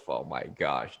 Oh my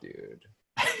gosh, dude.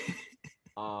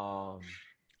 I'm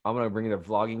gonna bring the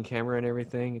vlogging camera and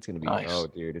everything. It's gonna be nice. Oh,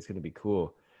 dude, it's gonna be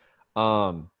cool.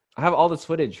 I have all this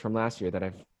footage from last year that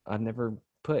I've never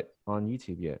put on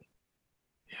YouTube yet.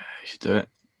 Yeah, you should do it.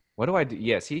 What do I do?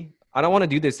 Yeah, see, I don't want to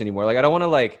do this anymore. Like, I don't want to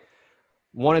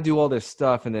want to do all this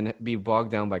stuff and then be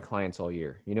bogged down by clients all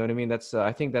year. You know what I mean? That's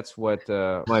I think that's what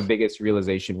my biggest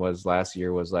realization was last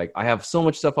year was like, I have so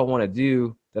much stuff I want to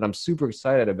do that I'm super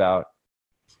excited about.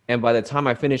 And by the time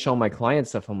I finish all my client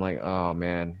stuff, I'm like, oh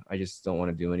man, I just don't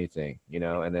want to do anything, you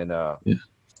know? And then,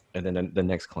 and then the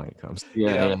next client comes.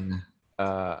 Yeah, You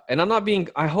know? And I'm not being,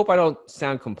 I hope I don't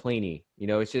sound complainy, you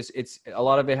know, it's just, it's a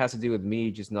lot of it has to do with me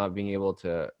just not being able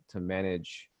to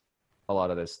manage a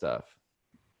lot of this stuff.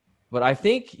 But I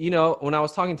think, you know, when I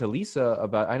was talking to Lisa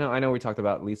about, I know we talked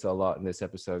about Lisa a lot in this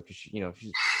episode because, you know,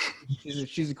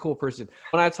 she's a cool person.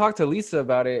 When I talked to Lisa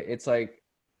about it, it's like,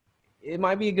 it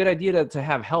might be a good idea to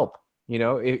have help, you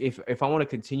know, if I want to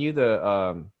continue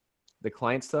the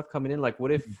client stuff coming in, like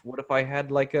what if I had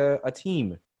like a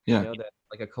team, yeah, you know, that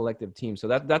like a collective team. So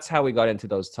that's how we got into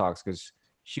those talks, because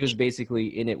she was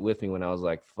basically in it with me when I was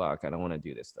like, fuck, I don't want to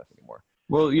do this stuff anymore.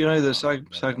 Well, you know, the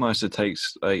Sagmeister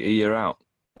takes a year out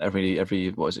every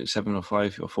what is it, 7 or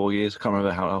 5 or 4 years? I can't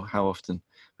remember how often.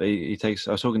 But he takes.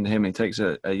 I was talking to him. And he takes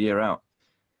a year out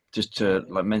just to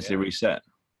like mentally reset.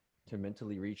 To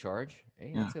mentally recharge.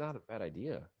 Hey, Yeah. that's not a bad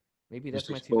idea. Maybe Just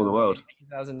that's my explore the world.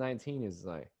 2019 is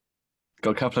like.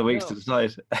 Got a couple of weeks to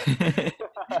decide.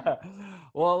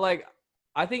 Well, like,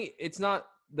 I think it's not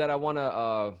that I want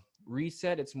to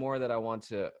reset. It's more that I want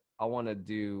to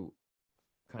do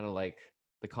kind of like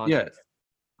the content.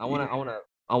 Yeah.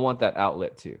 I want that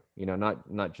outlet too. You know,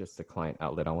 not just the client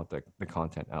outlet. I want the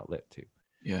content outlet too.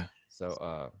 Yeah.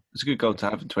 So it's a good goal to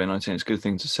have in 2019. It's a good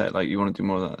thing to set. Like, you want to do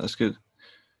more of that. That's good.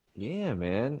 Yeah,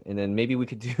 man. And then maybe we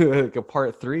could do like a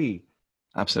part 3.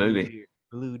 Absolutely.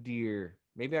 Blue Deer.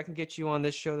 Maybe I can get you on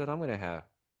this show that I'm gonna have.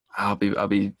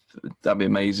 That'd be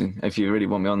amazing. If you really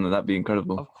want me on there, that'd be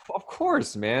incredible. Of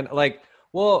course, man. Like,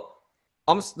 well,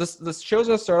 this show's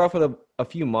gonna start off with a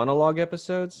few monologue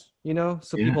episodes, you know,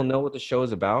 so people know what the show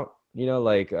is about. You know,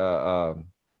 like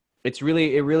it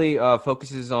really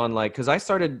focuses on, like, because I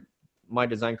started my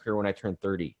design career when I turned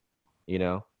 30. You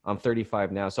know, I'm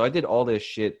 35 now, so I did all this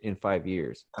shit in 5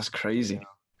 years. That's crazy. You know?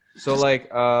 So like,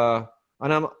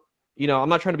 and I'm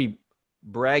not trying to be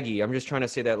braggy. I'm just trying to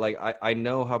say that, like, I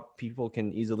know how people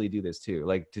can easily do this too,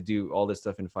 like to do all this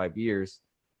stuff in 5 years.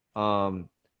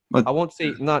 But I won't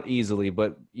say not easily,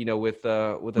 but you know, with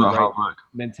the right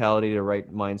mentality, the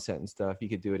right mindset and stuff, you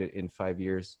could do it in 5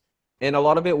 years. And a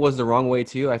lot of it was the wrong way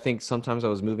too. I think sometimes I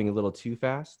was moving a little too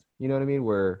fast. You know what I mean?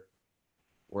 Where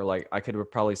like I could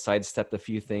have probably sidestepped a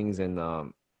few things, and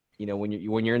you know, when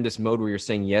you're in this mode where you're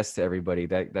saying yes to everybody,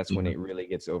 that's when it really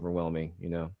gets overwhelming. You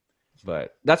know.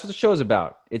 But that's what the show is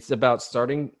about. It's about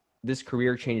starting this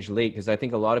career change late, because I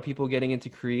think a lot of people getting into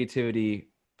creativity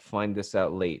find this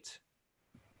out late,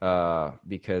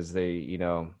 because they, you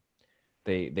know,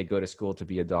 they go to school to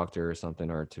be a doctor or something,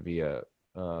 or to be a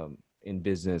in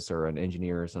business or an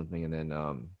engineer or something,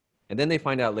 and then they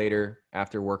find out later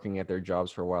after working at their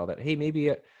jobs for a while that, hey, maybe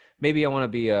I want to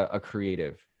be a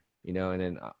creative, you know, and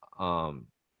then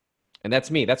and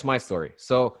that's me. That's my story.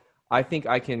 So I think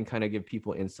I can kind of give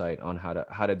people insight on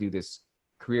how to do this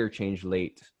career change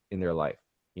late in their life,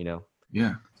 you know?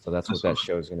 Yeah. So that's what that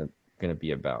show is gonna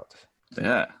be about.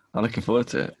 Yeah, I'm looking forward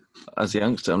to it. As a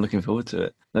youngster, I'm looking forward to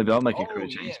it. Maybe I'll make a career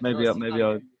change. Maybe I'll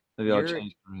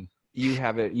change. You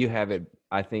have it.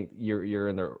 I think you're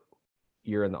in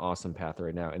the awesome path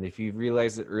right now. And if you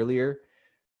realized it earlier,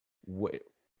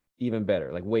 even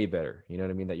better, like way better. You know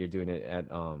what I mean? That you're doing it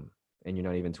at and you're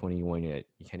not even 21 yet.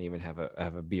 You can't even have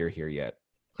a beer here yet.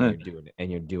 You're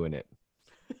doing it.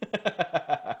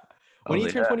 When do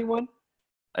you turn 21?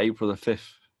 April the 5th.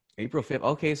 April 5th.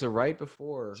 Okay, so right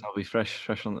before. So I'll be fresh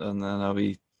on, and then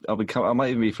I might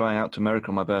even be flying out to America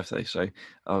on my birthday. So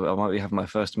I might be having my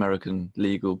first American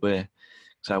legal beer.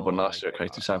 So I had one last year at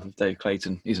Creative South with Dave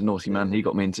Clayton. He's a naughty man. He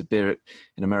got me into beer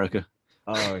in America.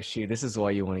 Oh shoot! This is why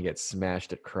you want to get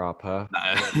smashed at Crop, huh? No.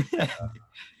 I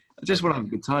just want to have a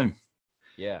good time.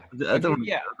 Yeah.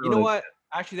 You know what?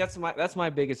 Actually, that's my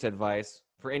biggest advice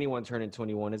for anyone turning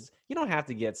 21 is you don't have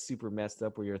to get super messed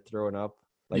up where you're throwing up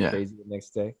like crazy the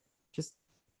next day. Just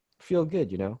feel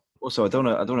good, you know. Also, I don't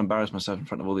want to embarrass myself in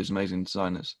front of all these amazing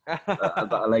designers that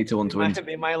I later want to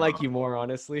interview. They might like you more,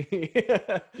 honestly.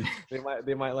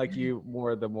 they might like you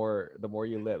more the more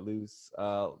you let loose.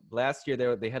 Last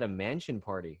year they had a mansion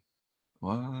party.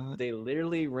 What? They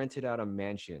literally rented out a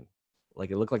mansion,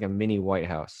 like it looked like a mini White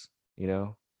House. You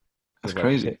know, that's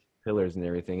crazy. Pillars and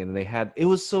everything, and it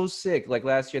was so sick. Like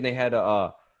last year, they had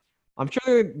I'm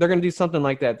sure they're gonna do something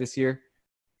like that this year.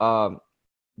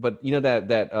 But you know that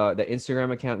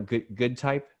Instagram account, Good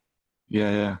Type.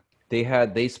 Yeah.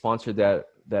 They sponsored that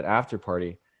after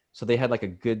party, so they had like a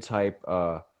Good Type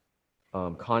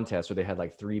contest where they had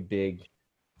like 3 big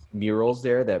murals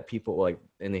there that people like,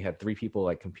 and they had 3 people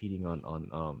like competing on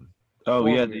Oh four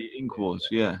yeah, murals. the Ink Wars.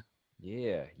 Yeah.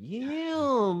 Yeah,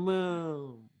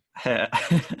 man.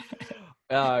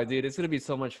 Dude, it's gonna be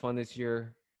so much fun this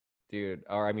year, dude.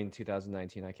 Or I mean,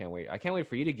 2019. I can't wait. I can't wait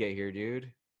for you to get here,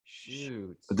 dude.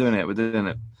 Shoot. We're doing it.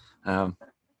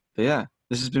 But yeah,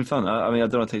 this has been fun. I mean, I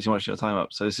don't want to take too much of your time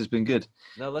up, so this has been good.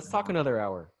 No, let's talk another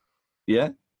hour. Yeah.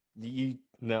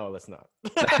 No, let's not.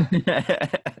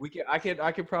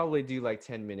 I could probably do like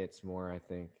 10 minutes more, I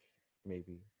think.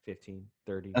 Maybe 15,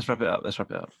 30. Let's wrap it up.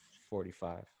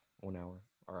 45, 1 hour.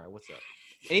 All right, what's up?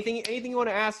 Anything you want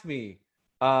to ask me?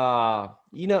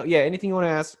 Anything you want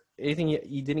to ask? Anything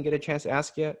you didn't get a chance to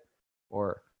ask yet?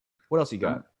 Or what else you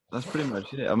got? That's pretty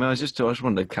much it. I mean, I just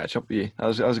wanted to catch up with you. That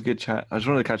was a good chat. I just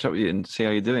wanted to catch up with you and see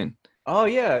how you're doing. Oh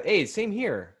yeah, hey, same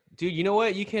here, dude. You know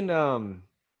what? You can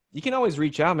always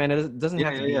reach out, man. It doesn't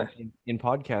have to be in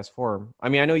podcast form. I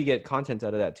mean, I know you get content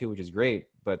out of that too, which is great.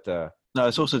 But no,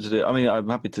 it's also to do. I mean, I'm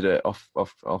happy to do it off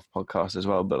podcast as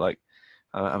well. But like,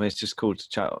 I mean, it's just cool to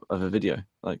chat over video,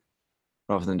 like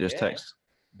rather than just text.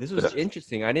 This was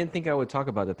interesting. I didn't think I would talk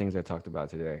about the things I talked about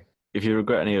today. If you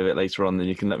regret any of it later on, then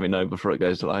you can let me know before it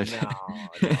goes to live. No,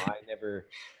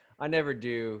 I never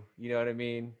do. You know what I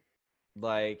mean?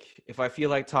 Like, if I feel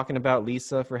like talking about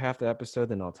Lisa for half the episode,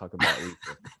 then I'll talk about Lisa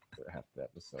for half the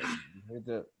episode. You heard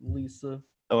that, Lisa?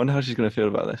 I wonder how she's going to feel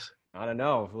about this. I don't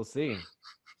know. We'll see.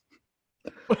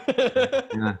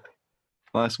 Yeah,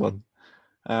 nice one.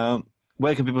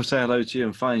 Where can people say hello to you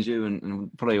and find you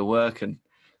and follow your work and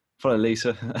follow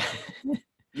Lisa?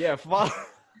 Yeah, follow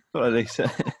Lisa.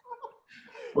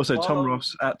 Also, Tom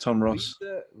Ross at Tom Ross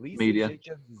Lisa Media.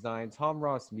 Jacobs Design, Tom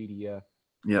Ross Media.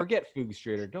 Yep. Forget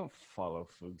Foogstrader. Don't follow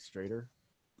Foogstrader.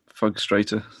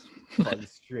 Fugstrater.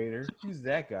 Fugstrader. Who's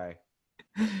that guy?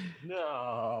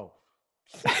 No.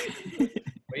 But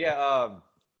yeah,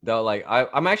 though, like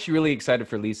I'm actually really excited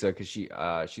for Lisa because she's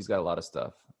got a lot of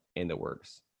stuff in the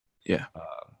works. Yeah,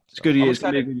 it's a good year. It's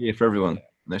gonna be a good year for everyone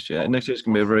next year. Next year's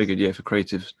gonna be a very good year for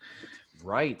creatives.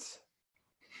 Right.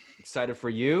 Excited for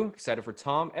you. Excited for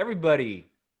Tom. Everybody.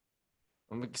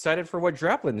 I'm excited for what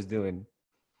Draplin is doing.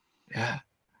 Yeah.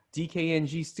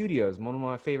 DKNG Studios, one of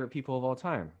my favorite people of all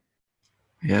time.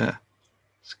 Yeah,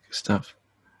 it's good stuff.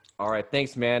 All right,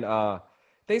 thanks, man.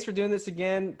 Thanks for doing this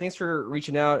again. Thanks for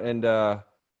reaching out. And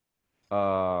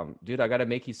dude, I gotta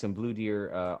make you some Blue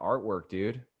Deer artwork,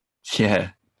 dude. Yeah,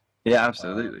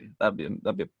 absolutely. That'd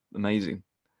be amazing.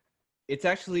 It's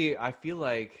actually, I feel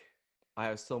like I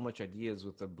have so much ideas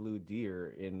with a blue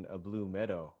deer in a blue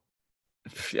meadow.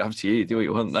 Up to you. Do what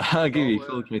you want. I'll give you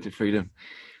full creative freedom.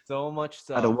 So much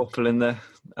stuff. Add a waffle in there.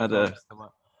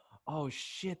 Oh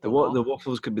shit! The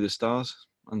waffles could be the stars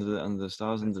under the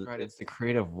stars. That's right. It's the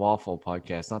Creative Waffle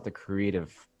Podcast, not the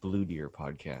Creative Blue Deer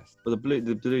Podcast. Well, the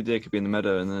blue deer could be in the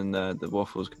meadow, and then the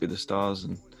waffles could be the stars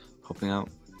and popping out.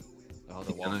 Oh,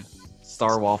 the waffles.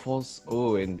 Star waffles.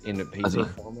 Oh, in a paper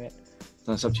format.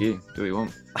 That's up to you. Do what you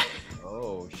want.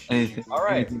 Oh shit! Anything, all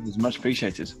right. Anything is much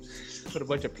appreciated. Put a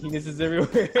bunch of penises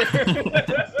everywhere.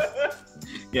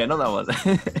 Yeah, not that one.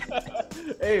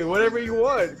 Hey, whatever you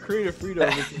want. Creative freedom.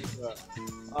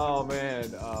 Oh man.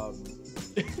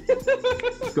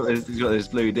 He's got this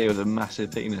blue deer with a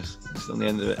massive penis just on the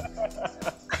end of it.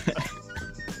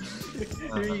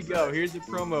 Here you go. Here's a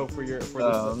promo for this.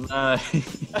 No.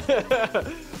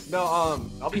 No,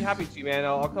 I'll be happy to, man.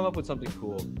 I'll come up with something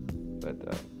cool. But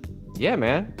yeah,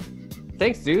 man.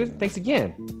 Thanks, dude. Thanks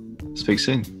again. Speak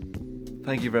soon.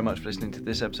 Thank you very much for listening to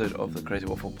this episode of the Creative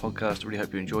Waffle Podcast. Really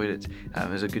hope you enjoyed it. It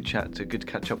was a good chat, a good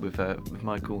catch up with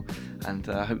Michael, and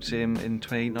I hope to see him in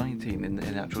 2019 in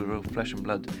actual real flesh and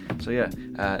blood. So yeah,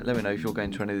 let me know if you're going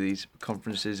to any of these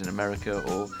conferences in America,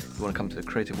 or if you want to come to the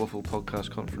Creative Waffle Podcast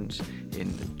conference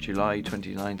in July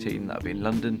 2019. That'll be in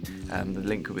London. The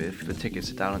link will be for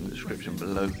tickets down in the description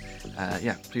below.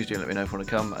 Yeah, please do let me know if you want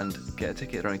to come and get a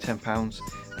ticket. They're only £10.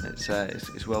 And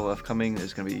it's well worth coming.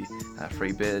 There's going to be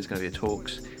free beer, there's going to be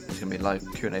talks, there's going to be a live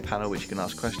Q&A panel which you can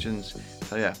ask questions.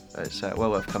 So yeah, it's well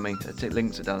worth coming.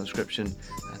 Links are down in the description.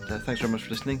 And thanks very much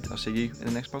for listening. I'll see you in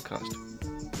the next podcast.